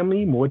your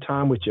family, more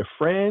time with your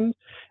friends,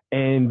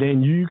 and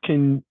then you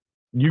can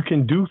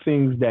do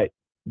things that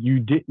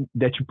you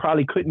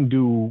probably couldn't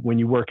do when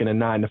you work in a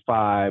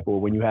 9-to-5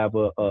 or when you have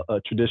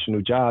a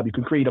traditional job. You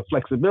can create a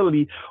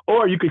flexibility,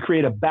 or you could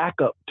create a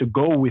backup to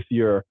go with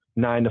your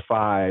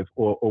 9-to-5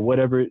 or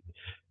whatever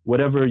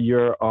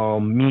your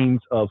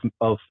means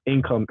of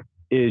income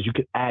is. You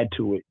could add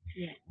to it.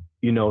 Yeah.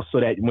 So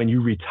that when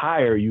you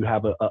retire, you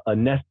have a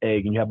nest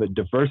egg and you have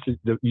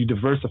you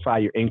diversify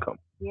your income.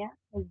 Yeah,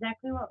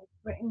 exactly what was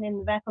written in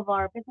the back of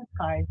our business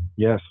cards.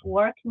 Yes.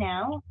 Work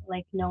now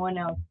like no one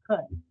else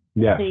could.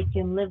 Yeah. So you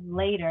can live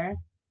later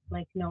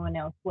like no one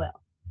else will.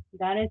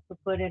 That is to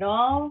put it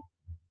all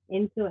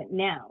into it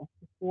now.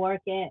 Just work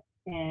it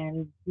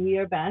and do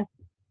your best.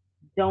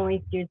 Don't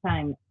waste your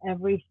time.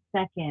 Every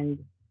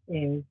second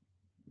is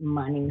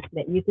money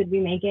that you could be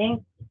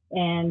making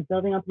and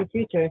building up your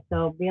future.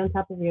 So be on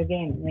top of your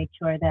game. Make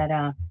sure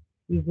that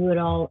you do it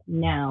all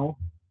now.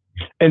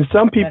 And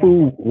some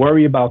people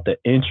worry about the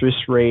interest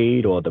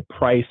rate or the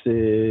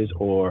prices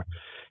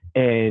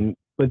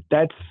but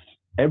that's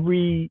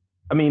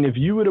if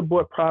you would have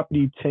bought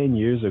property 10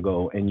 years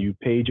ago and you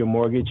paid your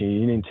mortgage and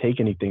you didn't take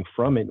anything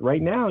from it,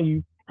 right now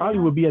you probably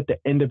would be at the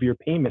end of your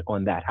payment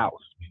on that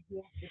house.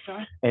 Yeah, for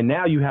sure. And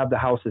now you have the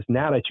houses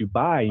now that you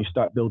buy, and you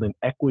start building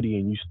equity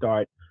and you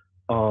start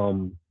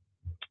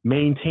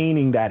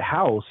maintaining that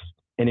house,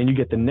 and then you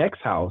get the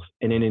next house,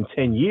 and then in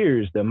 10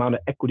 years, the amount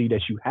of equity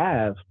that you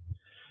have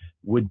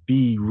would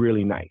be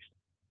really nice.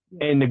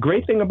 Yeah. And the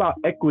great thing about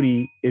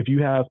equity, if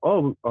you have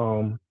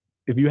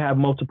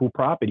multiple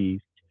properties,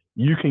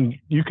 you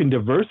can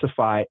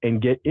diversify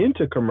and get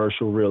into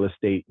commercial real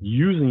estate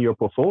using your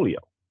portfolio.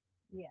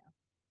 Yeah.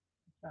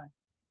 Sorry.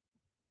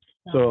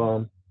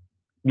 So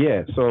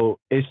yeah, so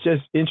it's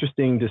just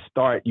interesting to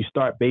start. You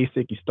start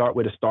basic, you start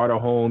with a starter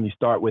home, you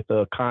start with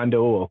a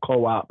condo or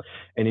co-op,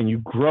 and then you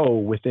grow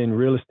within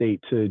real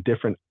estate to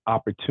different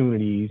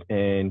opportunities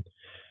and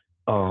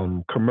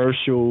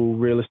commercial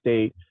real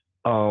estate.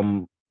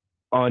 Um,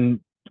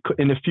 on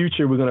in the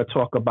future, we're going to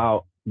talk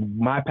about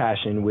my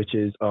passion, which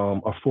is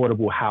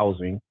affordable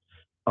housing.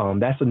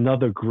 That's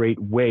another great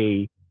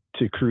way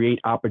to create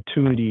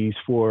opportunities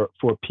for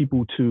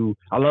people to.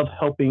 I love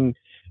helping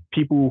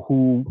people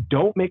who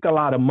don't make a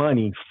lot of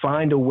money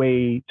find a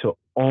way to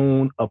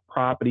own a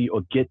property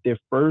or get their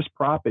first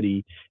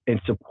property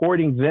and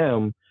supporting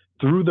them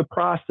through the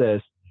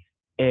process.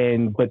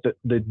 And but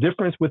the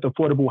difference with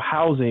affordable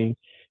housing,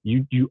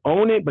 you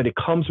own it, but it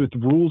comes with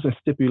rules and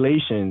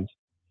stipulations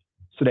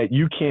so that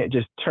you can't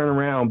just turn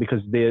around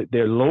because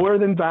they're lower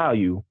than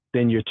value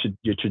than your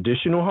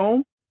traditional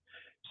home.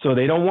 So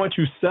they don't want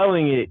you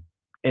selling it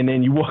and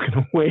then you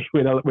walking away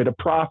with a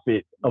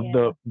profit of Yeah.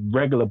 the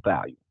regular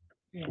value.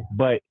 Yeah.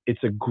 But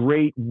it's a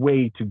great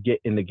way to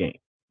get in the game.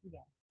 Yeah.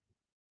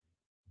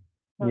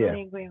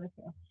 Totally agree with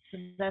you. So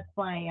that's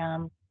why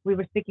we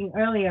were speaking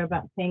earlier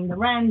about paying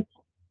rent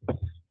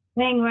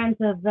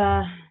of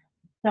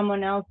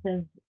someone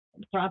else's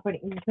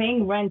property,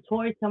 paying rent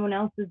towards someone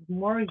else's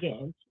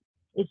mortgage.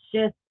 It's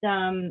just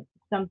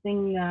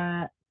something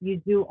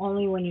you do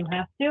only when you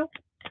have to,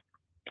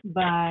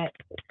 but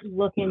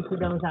look into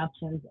those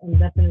options and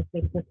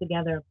definitely put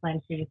together a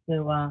plan for you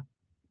to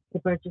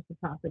purchase a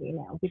property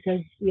now,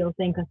 because you'll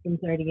think of them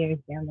 30 years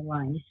down the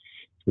line.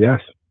 Yes.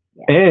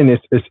 Yeah. And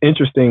it's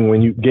interesting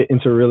when you get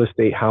into real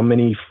estate, how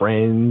many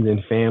friends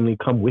and family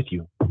come with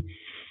you.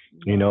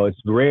 You know, it's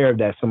rare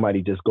that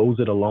somebody just goes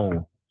it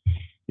alone.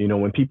 You know,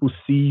 when people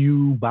see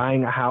you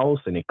buying a house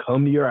and they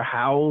come to your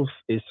house,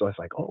 it's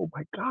like, oh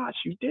my gosh,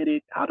 you did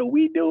it. How do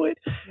we do it?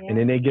 Yeah. And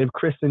then they give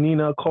Chris and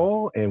Nina a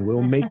call and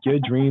we'll make your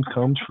dreams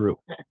come true.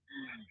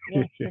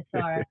 Yes, for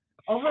sure.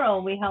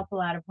 Overall, we help a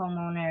lot of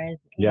homeowners.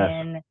 Yes.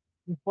 And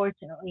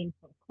unfortunately, in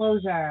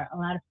foreclosure, a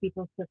lot of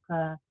people took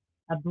a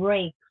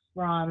break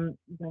from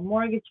their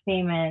mortgage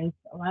payments.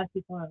 A lot of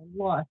people are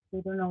lost. They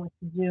don't know what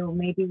to do.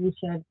 Maybe we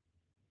should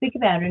speak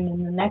about it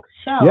in the next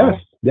show.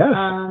 Yes, yes,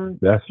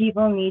 yes.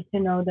 People need to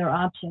know their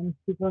options.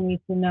 People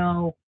need to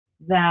know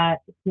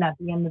that it's not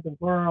the end of the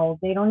world.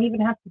 They don't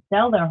even have to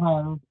sell their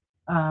home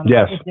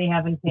Yes. if they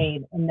haven't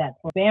paid in that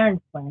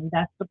forbearance plan.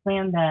 That's the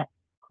plan that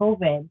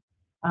COVID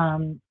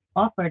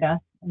offered us,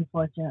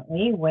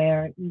 unfortunately,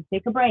 where you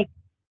take a break.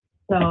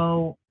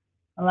 So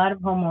a lot of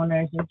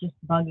homeowners are just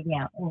bugging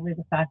out over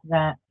the fact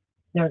that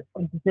their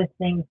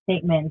existing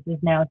statement is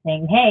now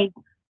saying, hey,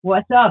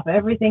 what's up?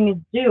 Everything is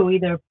due.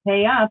 Either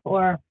pay up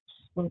or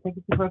we'll take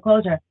it to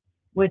foreclosure,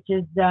 which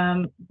is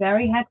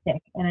very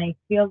hectic. And I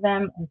feel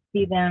them and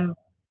see them.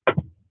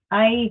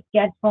 I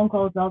get phone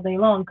calls all day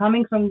long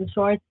coming from the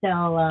short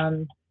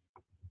sale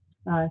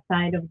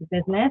side of the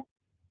business.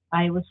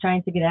 I was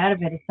trying to get out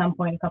of it at some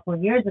point a couple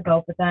of years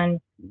ago, but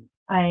then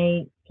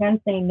I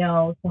can't say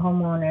no to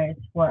homeowners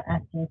for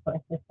asking for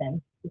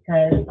assistance,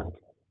 because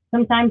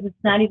sometimes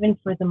it's not even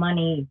for the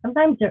money.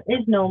 Sometimes there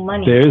is no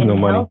money in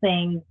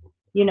helping,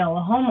 you know,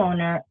 a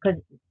homeowner.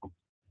 Because,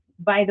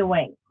 by the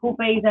way, who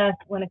pays us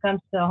when it comes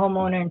to a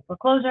homeowner in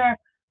foreclosure?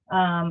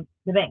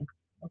 The banks.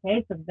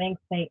 Okay, so the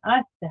banks pay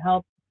us to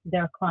help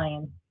their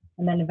clients,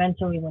 and then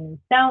eventually, when we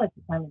sell, at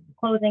the time of the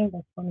closing,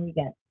 that's when we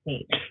get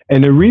paid.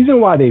 And the reason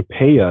why they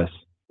pay us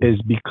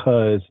is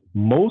because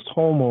most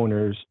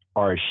homeowners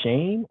are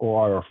ashamed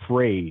or are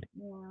afraid,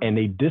 and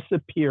they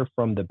disappear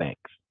from the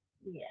banks.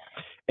 Yeah.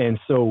 And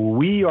so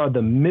we are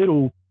the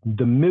middle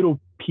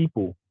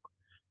people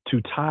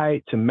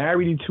to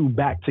marry the two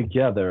back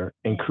together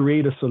and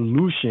create a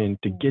solution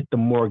to get the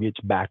mortgage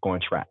back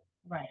on track.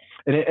 Right.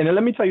 And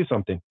let me tell you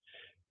something.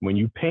 When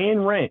you're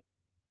paying rent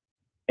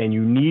and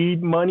you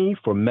need money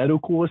for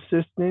medical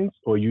assistance,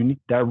 or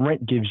that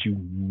rent gives you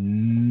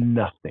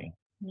nothing.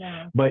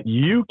 No. But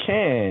you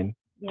can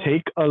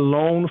take a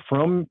loan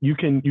you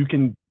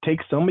can take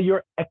some of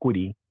your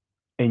equity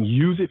and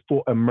use it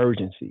for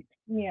emergencies.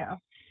 Yeah.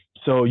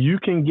 So you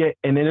can get,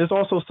 and then there's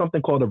also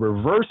something called a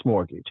reverse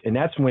mortgage. And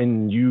that's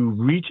when you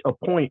reach a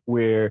point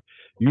where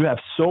you have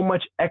so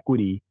much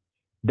equity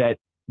that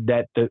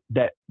the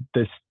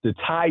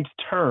tides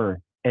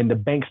turn and the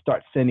bank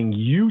starts sending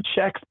you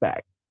checks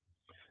back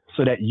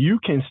so that you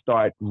can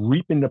start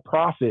reaping the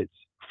profits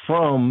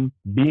from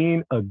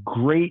being a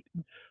great,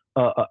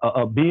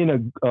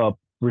 being a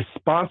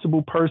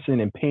responsible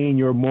person and paying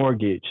your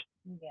mortgage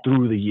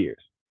through the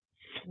years.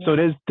 Yeah. So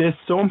there's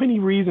so many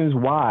reasons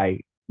why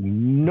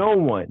no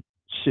one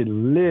should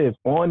live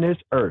on this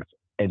earth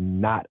and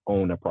not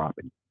own a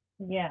property.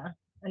 Yeah.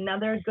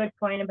 Another good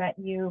point about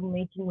you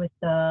making with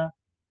the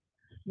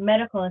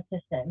medical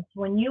assistance.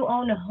 When you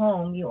own a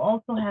home, you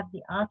also have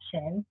the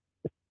option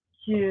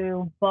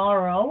to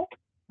borrow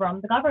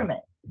from the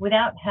government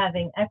without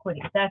having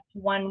equity. That's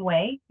one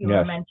way you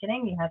were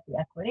mentioning. You have the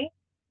equity.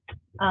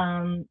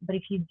 But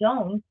if you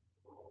don't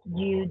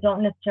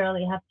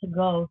necessarily have to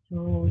go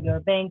to your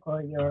bank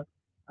or your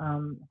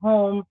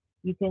home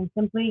you can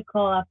simply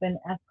call up and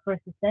ask for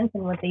assistance.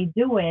 And what they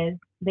do is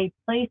they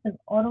place an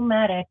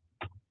automatic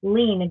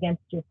lien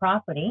against your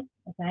property.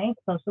 Okay,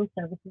 social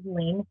services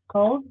lien is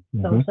called.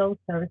 Social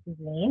services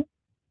lien.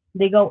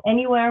 They go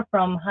anywhere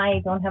from, hi,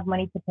 I don't have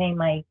money to pay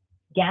my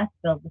gas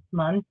bill this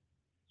month,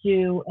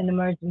 to an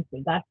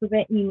emergency. God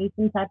forbid you need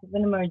some type of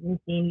an emergency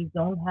and you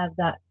don't have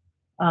that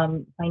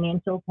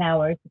financial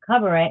power to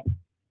cover it.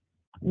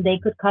 They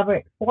could cover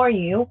it for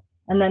you,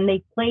 and then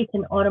they place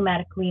an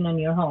automatic lien on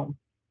your home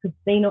because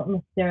they don't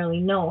necessarily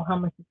know how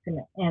much it's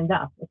going to end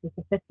up. If it's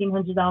a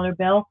 $1,500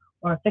 bill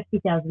or a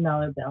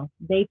 $50,000 bill,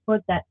 they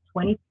put that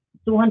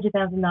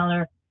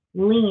 $200,000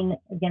 lien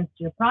against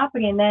your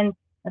property, and then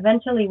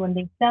eventually when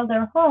they sell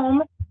their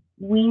home,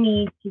 we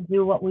need to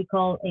do what we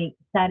call a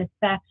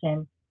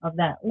satisfaction of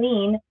that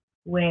lien,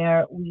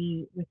 where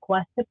we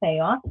request a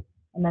payoff,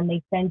 and then they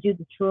send you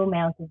the true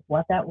amount of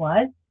what that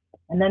was,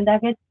 and then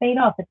that gets paid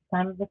off at the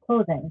time of the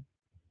closing.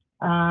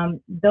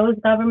 Those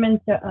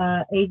government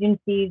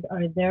agencies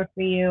are there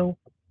for you.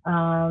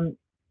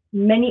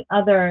 Many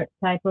other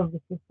type of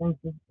assistance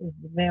is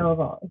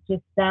available. It's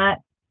just that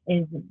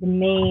is the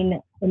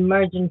main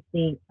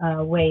emergency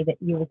way that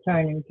you will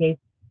turn in case,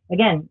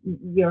 again,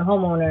 you're a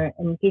homeowner,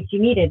 and in case you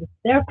need it, it's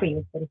there for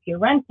you. But if you're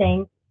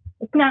renting,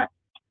 it's not.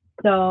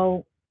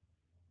 So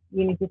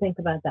you need to think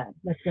about that.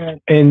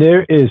 And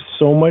there is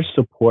so much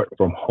support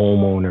from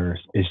homeowners.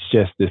 It's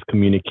just this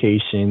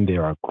communication.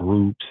 There are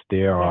groups,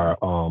 there are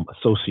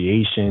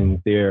associations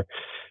there,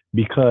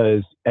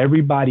 because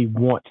everybody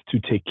wants to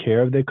take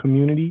care of their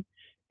community.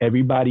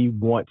 Everybody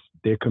wants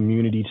their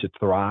community to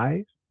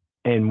thrive.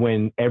 And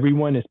when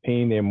everyone is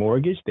paying their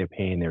mortgage, they're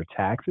paying their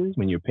taxes.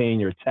 When you're paying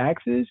your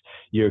taxes,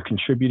 you're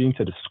contributing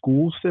to the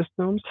school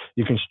systems.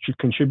 You're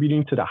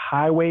contributing to the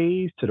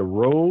highways, to the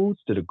roads,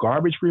 to the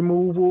garbage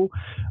removal.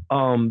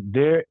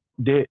 The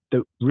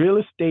real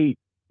estate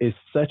is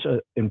such an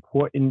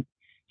important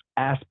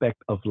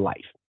aspect of life.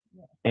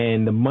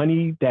 And the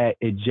money that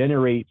it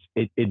generates,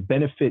 it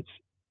benefits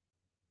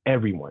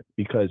everyone,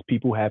 because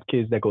people have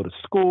kids that go to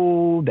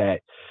school, that,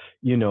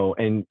 you know,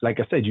 and like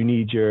I said, you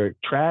need your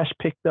trash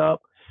picked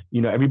up.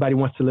 You know, everybody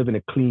wants to live in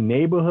a clean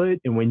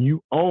neighborhood. And when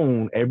you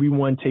own,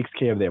 everyone takes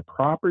care of their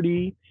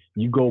property.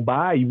 You go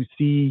by, you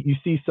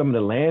see some of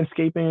the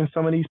landscaping in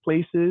some of these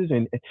places.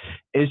 And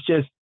it's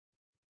just,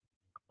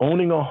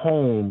 owning a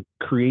home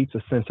creates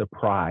a sense of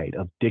pride,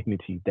 of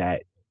dignity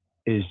that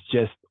is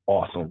just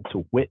awesome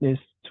to witness,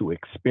 to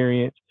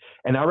experience.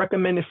 And I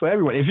recommend it for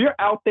everyone. If you're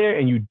out there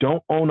and you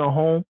don't own a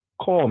home,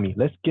 call me.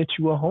 Let's get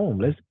you a home.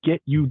 Let's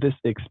get you this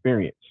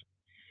experience.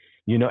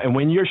 You know, and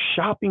when you're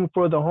shopping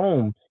for the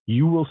home,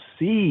 you will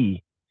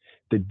see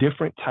the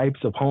different types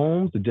of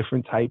homes, the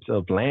different types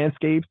of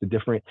landscapes, the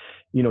different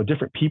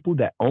people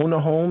that own a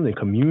home, the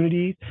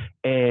communities,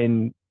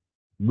 and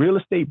real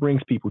estate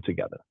brings people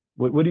together.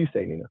 What do you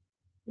say, Nina?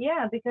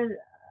 Yeah, because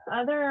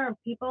other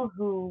people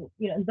who,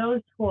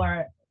 those who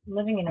are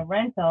living in a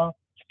rental,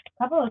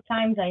 a couple of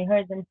times I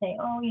heard them say,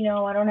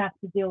 oh, I don't have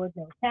to deal with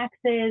no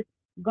taxes,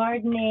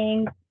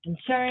 gardening,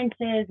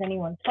 insurances,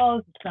 anyone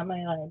calls, it's not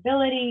my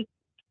liability.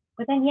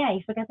 But then,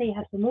 you forget that you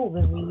have to move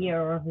every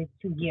year or every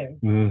 2 years.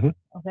 Mm-hmm.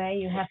 Okay,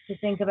 you have to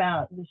think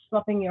about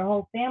schlepping your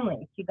whole family.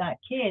 If you got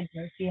kids,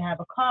 or if you have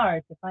a car,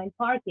 to find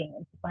parking,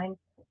 and to find,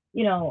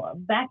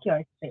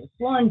 backyard space,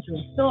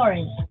 laundry,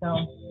 storage. So,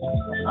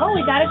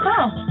 we got a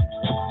call.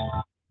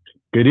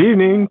 Good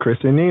evening, Chris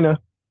and Nina.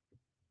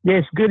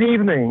 Yes, good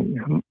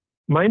evening.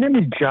 My name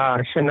is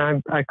Josh, and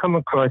I come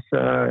across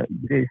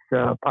this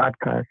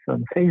podcast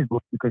on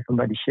Facebook because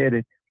somebody shared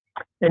it.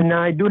 And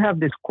I do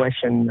have this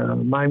question.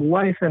 My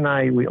wife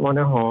and we own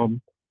a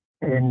home,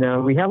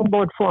 and we have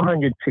about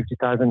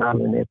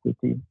 $450,000 in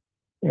equity.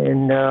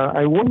 And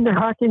I wonder,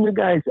 how can you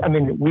guys? I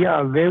mean, we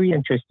are very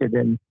interested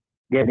in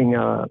getting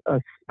a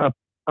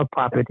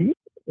property,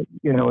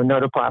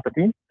 another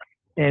property,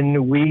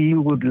 and we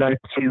would like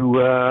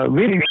to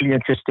really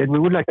interested. We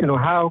would like to know,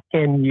 how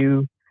can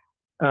you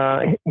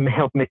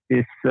help make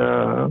this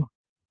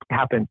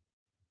happen?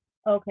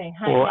 Okay.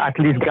 Hi, or at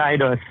least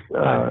guide us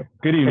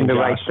Good evening, in the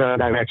Josh. right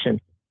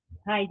direction.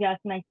 Hi, Josh.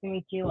 Nice to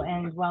meet you,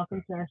 and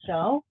welcome to our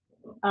show.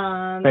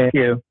 Thank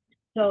you.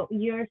 So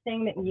you're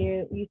saying that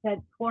you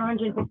said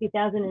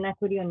 $450,000 in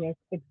equity on your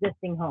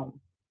existing home.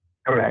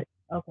 Correct.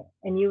 Okay.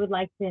 And you would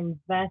like to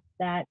invest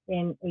that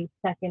in a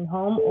second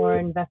home or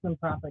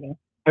investment property?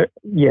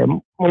 Yeah,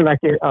 more like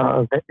an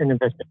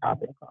investment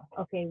property.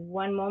 Okay.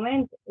 One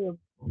moment.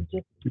 We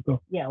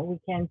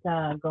can't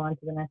go on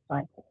to the next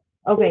slide.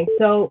 Okay,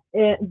 so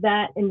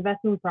that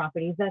investment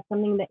property, is that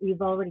something that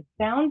you've already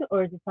found,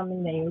 or is it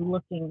something that you're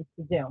looking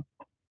to do?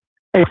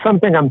 It's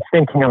something I'm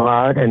thinking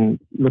about and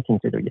looking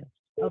to do, yes.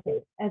 Okay.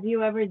 Have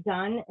you ever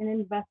done an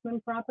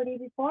investment property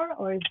before,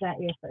 or is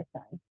that your first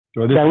time?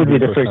 Well, that would be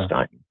the first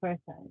time.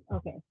 First time.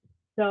 Okay.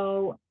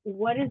 So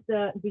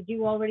did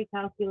you already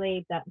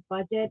calculate that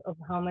budget of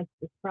how much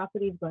this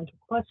property is going to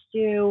cost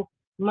you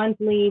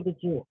monthly? Did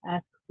you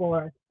ask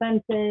for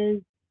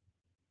expenses?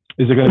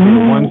 Is it going to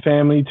be one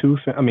family, two?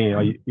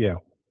 Yeah.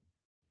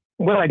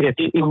 Well, I guess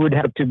it would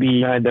have to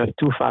be either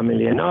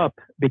 2-family and up,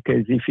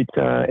 because if it's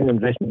an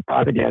investment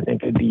property, I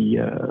think would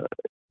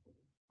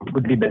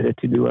be better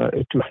to do a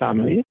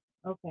 2-family,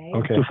 Okay.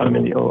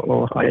 2-family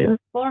or higher.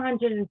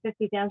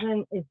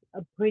 450,000 is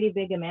a pretty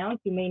big amount.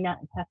 You may not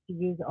have to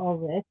use all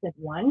this at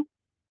once,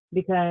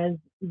 because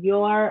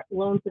your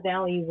loan to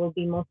value will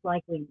be most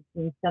likely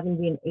between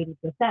 70 and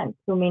 80%.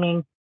 So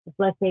meaning, if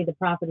let's say the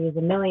property is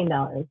 $1 million,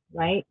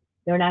 right?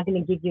 They're not going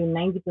to give you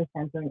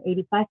 90% or an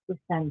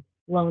 85%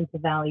 loan to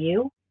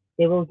value.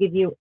 They will give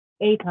you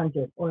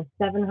 800 or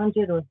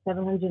 700 or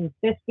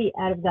 750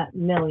 out of that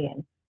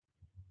million.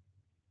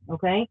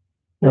 Okay.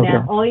 So Okay.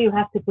 now all you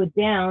have to put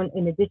down,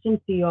 in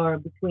addition to your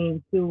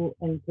between 200,000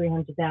 and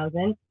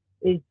 300,000,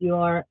 is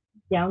your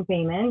down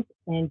payment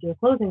and your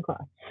closing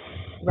costs,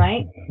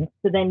 right?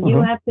 So then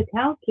you have to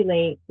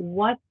calculate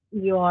what's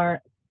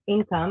your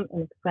income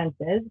and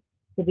expenses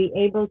to be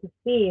able to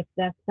see if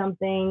that's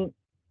something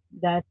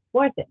that's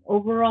worth it.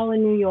 Overall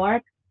in New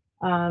York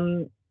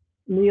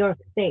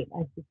State,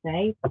 I should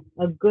say,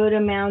 a good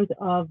amount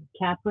of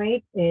cap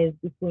rate is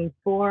between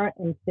 4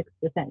 and 6%.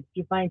 If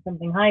you find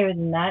something higher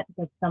than that,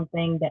 that's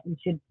something that you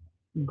should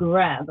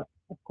grab,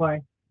 of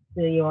course,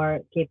 to your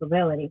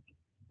capability.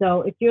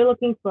 So if you're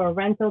looking for a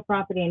rental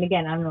property, and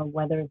again, I don't know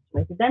whether it's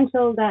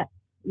residential that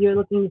you're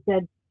looking, you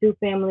said 2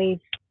 families,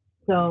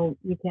 so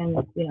you can,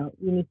 you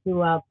need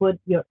to put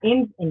your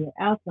ins and your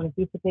outs on a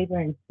piece of paper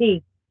and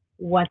see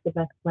what the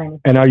best plan is.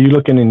 And are you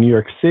looking in New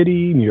York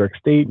City, New York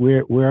State?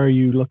 Where are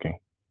you looking?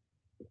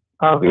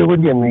 It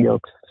would be in New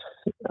York.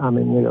 I'm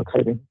in New York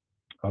City.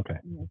 Okay.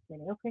 New York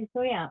City. Okay,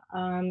 so yeah,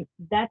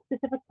 that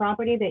specific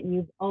property that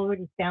you've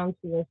already found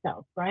for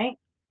yourself, right?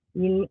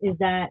 Is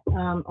that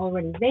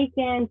already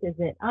vacant? Is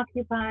it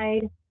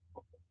occupied?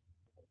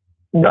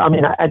 No, I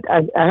mean, I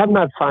have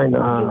not found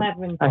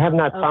I have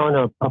not found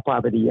a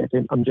property yet.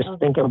 I'm just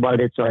thinking about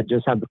it, so I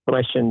just have the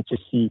question to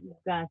see.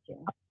 Gotcha.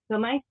 So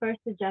my first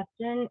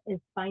suggestion is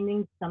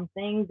finding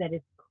something that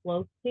is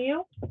close to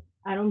you.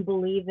 I don't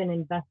believe in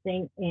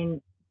investing in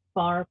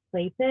far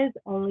places,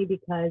 only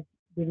because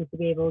we need to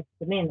be able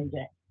to manage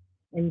it.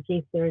 In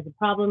case there is a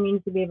problem, you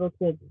need to be able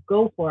to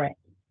go for it.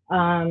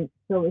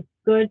 So it's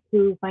good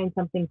to find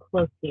something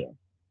close to you.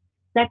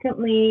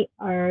 Secondly,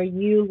 are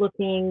you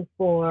looking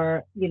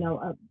for,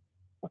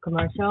 a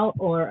commercial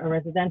or a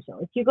residential?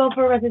 If you go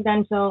for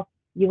residential,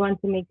 you want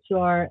to make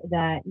sure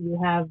that you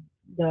have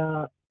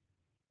the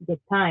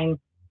time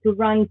to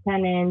run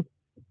tenants,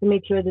 to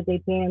make sure that they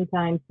pay on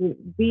time, to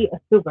be a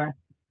super,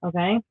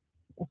 okay?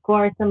 Of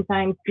course,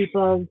 sometimes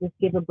people just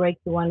give a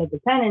break to one of the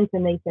tenants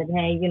and they said,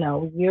 hey,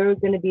 you're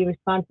going to be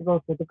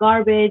responsible for the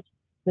garbage,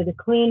 for the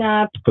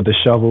cleanup, for the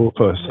shovel,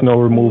 for snow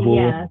removal.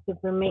 Yeah, so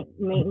for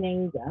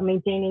maintaining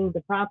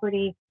the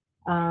property,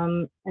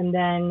 and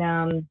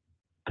then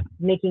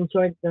making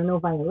sure that there are no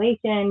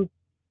violations.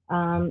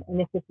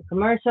 And if it's a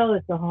commercial,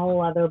 it's a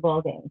whole other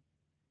ballgame.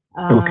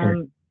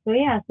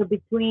 So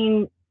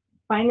between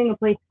finding a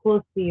place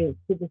close to you,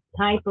 to the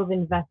type of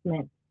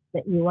investment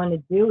that you want to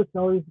do, it's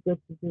always good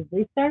to do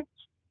research.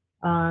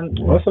 Of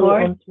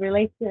course,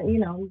 relates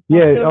to,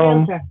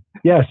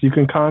 yes, you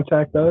can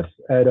contact us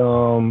at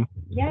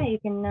you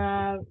can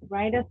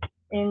write us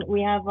in.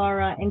 We have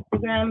our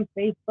Instagram,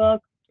 Facebook,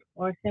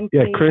 or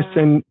simply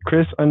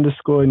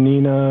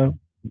Chris_Nina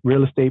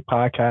Real Estate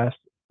Podcast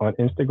on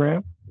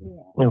Instagram.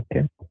 Yeah.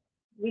 Okay.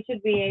 We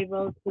should be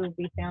able to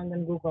be found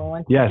on Google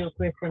once Yes. you do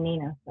Chris and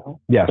Nina. So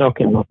yes.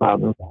 Okay, no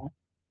problem.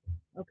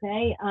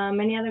 okay.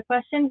 Any other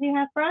questions you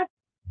have for us?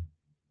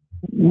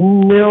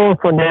 No,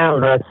 for now,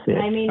 that's it.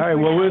 I mean, All right.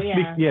 Well, we'll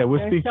speak. Yeah, we'll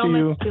There's speak so to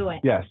you. much to it.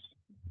 Yes.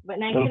 But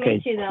nice to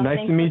meet you, though. Nice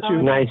Thanks to meet for you.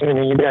 calling. Nice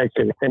meeting you guys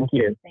too. Thank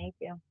you. Thank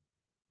you.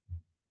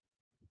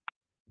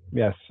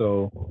 Yes.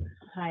 So.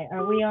 Hi.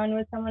 Are we on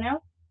with someone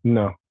else?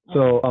 No.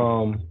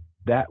 So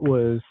that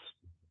was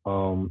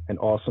an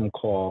awesome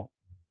call,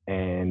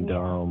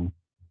 and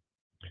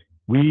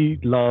we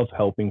love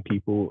helping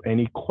people.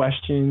 Any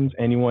questions?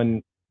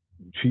 Anyone?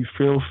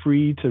 Feel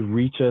free to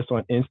reach us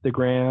on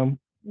Instagram.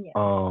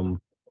 Yeah.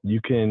 You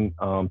can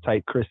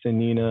type Chris and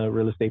Nina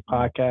Real Estate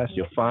Podcast.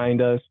 You'll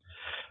find us.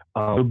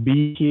 We'll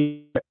be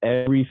here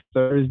every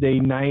Thursday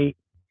night,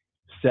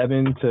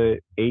 7 to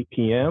 8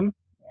 p.m.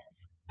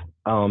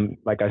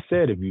 Like I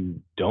said, if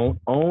you don't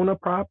own a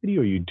property,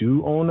 or you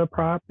do own a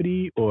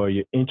property, or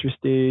you're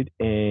interested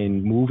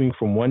in moving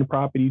from one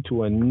property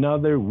to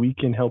another, we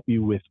can help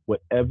you with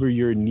whatever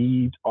your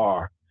needs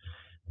are.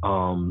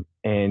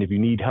 And if you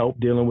need help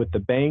dealing with the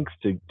banks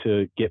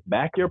to get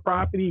back your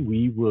property,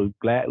 we will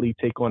gladly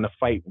take on the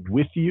fight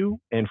with you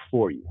and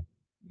for you.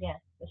 Yes,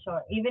 for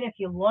sure. Even if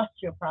you lost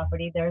your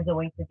property, there's a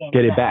way to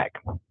get it back.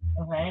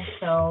 Okay,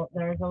 so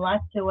there's a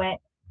lot to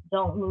it.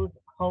 Don't lose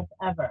hope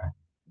ever.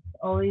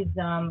 Always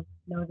know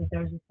that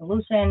there's a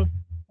solution.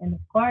 And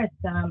of course,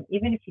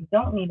 even if you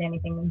don't need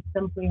anything and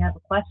simply have a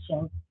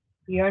question,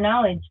 for your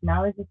knowledge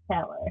is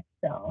power.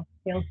 So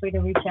feel free to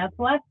reach out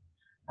to us.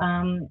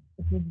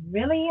 It was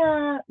really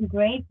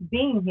great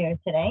being here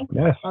today.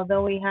 Yes.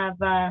 Although we have,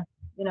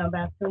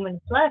 about 2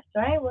 minutes left,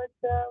 right? What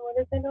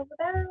is it over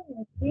there?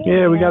 Let's see.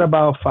 Yeah, we got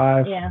about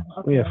 5. Yeah.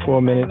 Okay, We have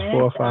 4 minutes,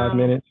 4 or 5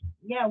 minutes.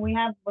 Yeah, we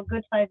have a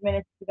good 5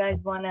 minutes. If you guys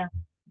want to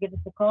give us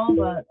a call,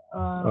 but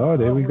oh,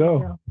 there we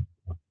go.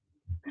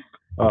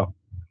 Oh.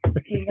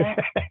 See that?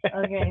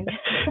 Okay.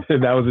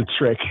 That was a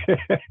trick.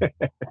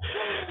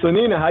 So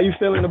Nina, how you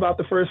feeling about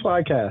the first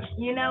podcast?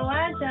 You know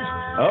what?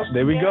 Oh,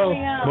 there we go.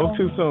 Spoke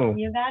too soon.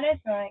 You got it?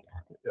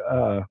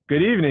 Right.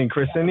 Good evening,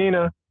 Chris and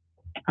Nina.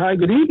 Hi,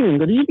 good evening.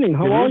 Good evening.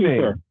 How are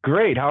you, sir?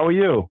 Great. How are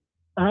you?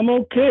 I'm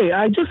okay.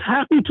 I just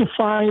happy to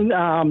find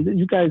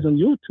you guys on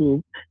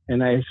YouTube,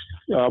 and I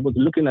was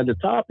looking at the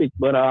topic,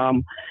 but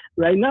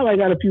right now I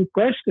got a few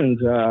questions.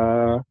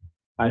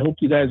 I hope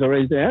you guys are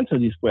ready to answer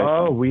these questions.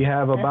 Oh, we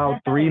have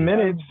about 3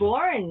 minutes.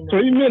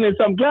 3 minutes.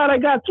 I'm glad I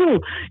got through.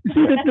 You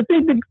see, the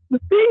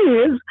thing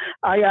is,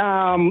 I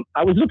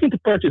was looking to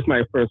purchase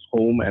my first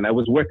home, and I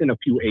was working a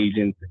few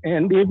agents,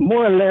 and they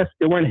more or less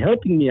they weren't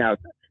helping me out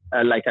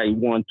like I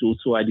want to.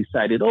 So I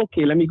decided,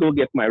 okay, let me go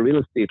get my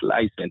real estate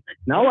license.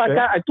 Now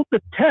I took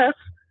the test,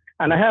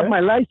 and I have my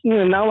license,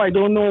 and now I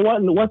don't know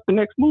what's the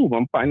next move.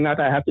 I'm finding out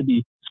I have to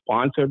be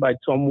sponsored by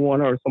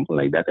someone or something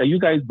like that. Are you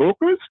guys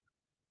brokers?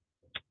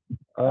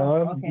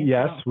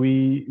 Yes,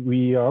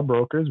 we are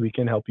brokers. We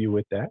can help you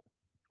with that.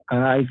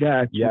 I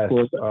got you. Yes.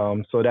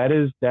 So that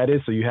is.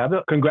 So you have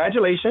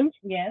congratulations.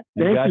 Yes.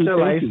 You got your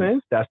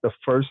license. That's the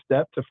first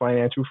step to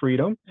financial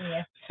freedom.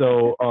 Yes.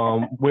 So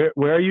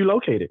where are you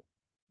located?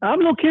 I'm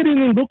located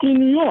in Brooklyn,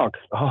 New York.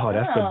 Oh,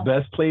 that's the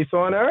best place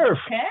on earth.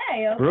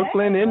 Okay.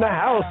 Brooklyn in the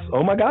house.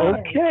 Oh my God.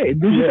 Okay.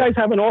 Do you guys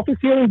have an office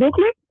here in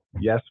Brooklyn?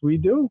 Yes, we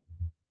do.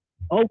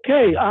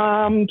 Okay.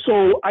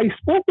 So I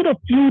spoke with a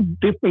few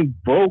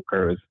different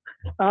brokers.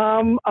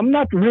 I'm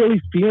not really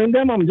feeling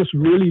them. I'm just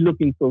really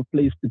looking for a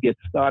place to get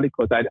started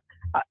because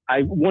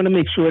I want to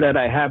make sure that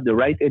I have the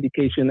right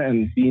education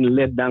and being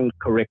led down the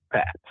correct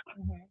path.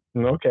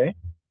 Mm-hmm. Okay.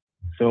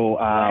 So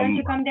why don't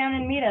you come down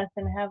and meet us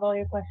and have all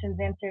your questions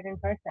answered in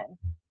person?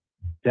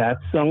 That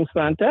sounds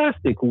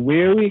fantastic.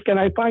 Where can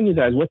I find you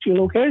guys? What's your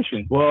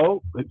location?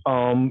 Well,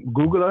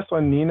 Google us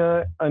on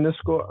Nina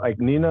underscore, like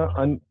Nina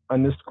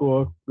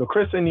underscore,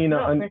 Chris and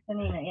Nina. Chris and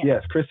Nina, yeah.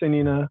 Yes, Chris and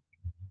Nina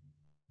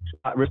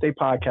Real Estate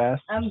Podcast.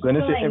 I'm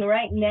Googling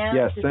right now.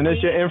 Yes, send us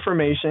your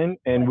information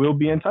and we'll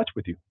be in touch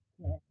with you.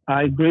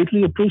 I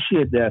greatly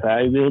appreciate that.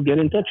 I will get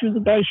in touch with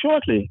you guys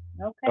shortly.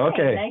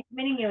 Okay. Nice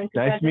meeting you.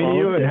 Nice meeting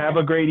you and have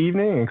a great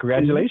evening and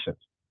congratulations.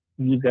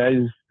 You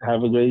guys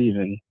have a great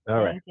evening. All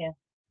right. Thank you.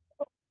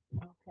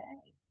 Okay.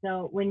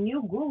 So when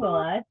you Google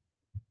us,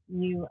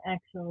 you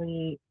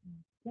actually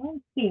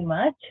don't see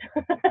much.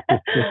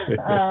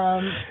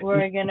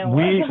 We're gonna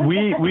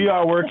we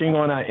are working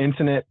on our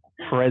internet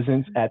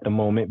presence at the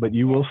moment, but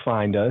you will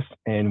find us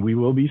and we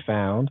will be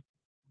found.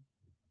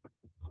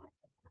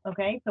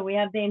 Okay, so we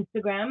have the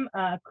Instagram,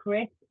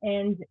 Chris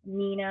and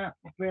Nina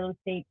Real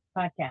Estate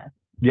Podcast.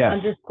 Yes.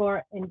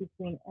 Underscore in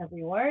between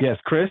every word. Yes,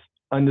 Chris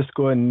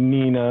underscore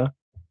Nina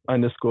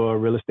underscore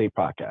Real Estate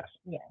Podcast.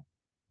 Yes.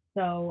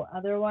 So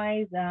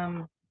otherwise,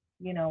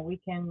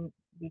 we can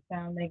be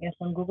found, I guess,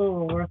 on Google.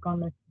 We'll work on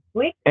this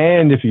week.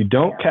 And if you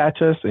don't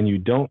catch us and you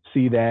don't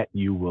see that,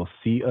 you will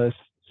see us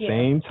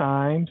same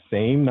time,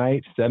 same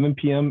night, 7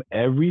 p.m.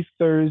 every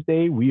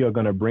Thursday. We are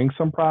going to bring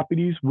some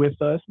properties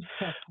with us.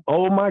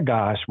 Oh my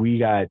gosh, we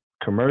got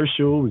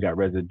commercial, we got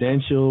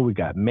residential, we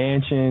got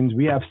mansions.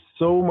 We have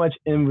so much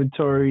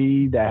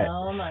inventory that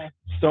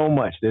so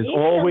much. There's even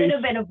always a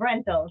little bit of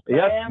rentals.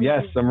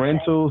 Yes, some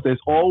rentals.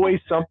 There's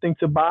always something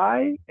to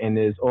buy, and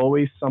there's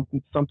always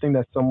something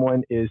that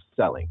someone is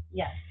selling.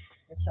 Yes,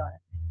 for sure.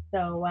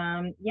 So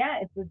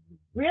it was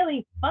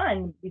really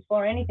fun.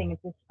 Before anything, it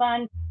was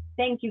fun.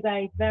 Thank you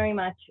guys very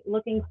much.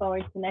 Looking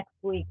forward to next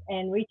week,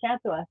 and reach out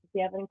to us if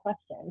you have any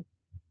questions.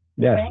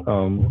 Yes. Okay?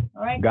 All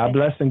right. God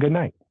bless and good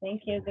night.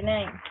 Thank you. Good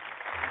night.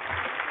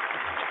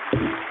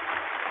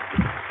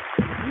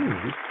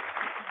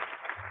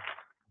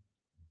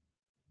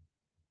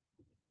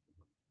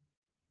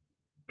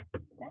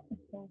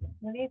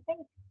 What do you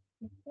think?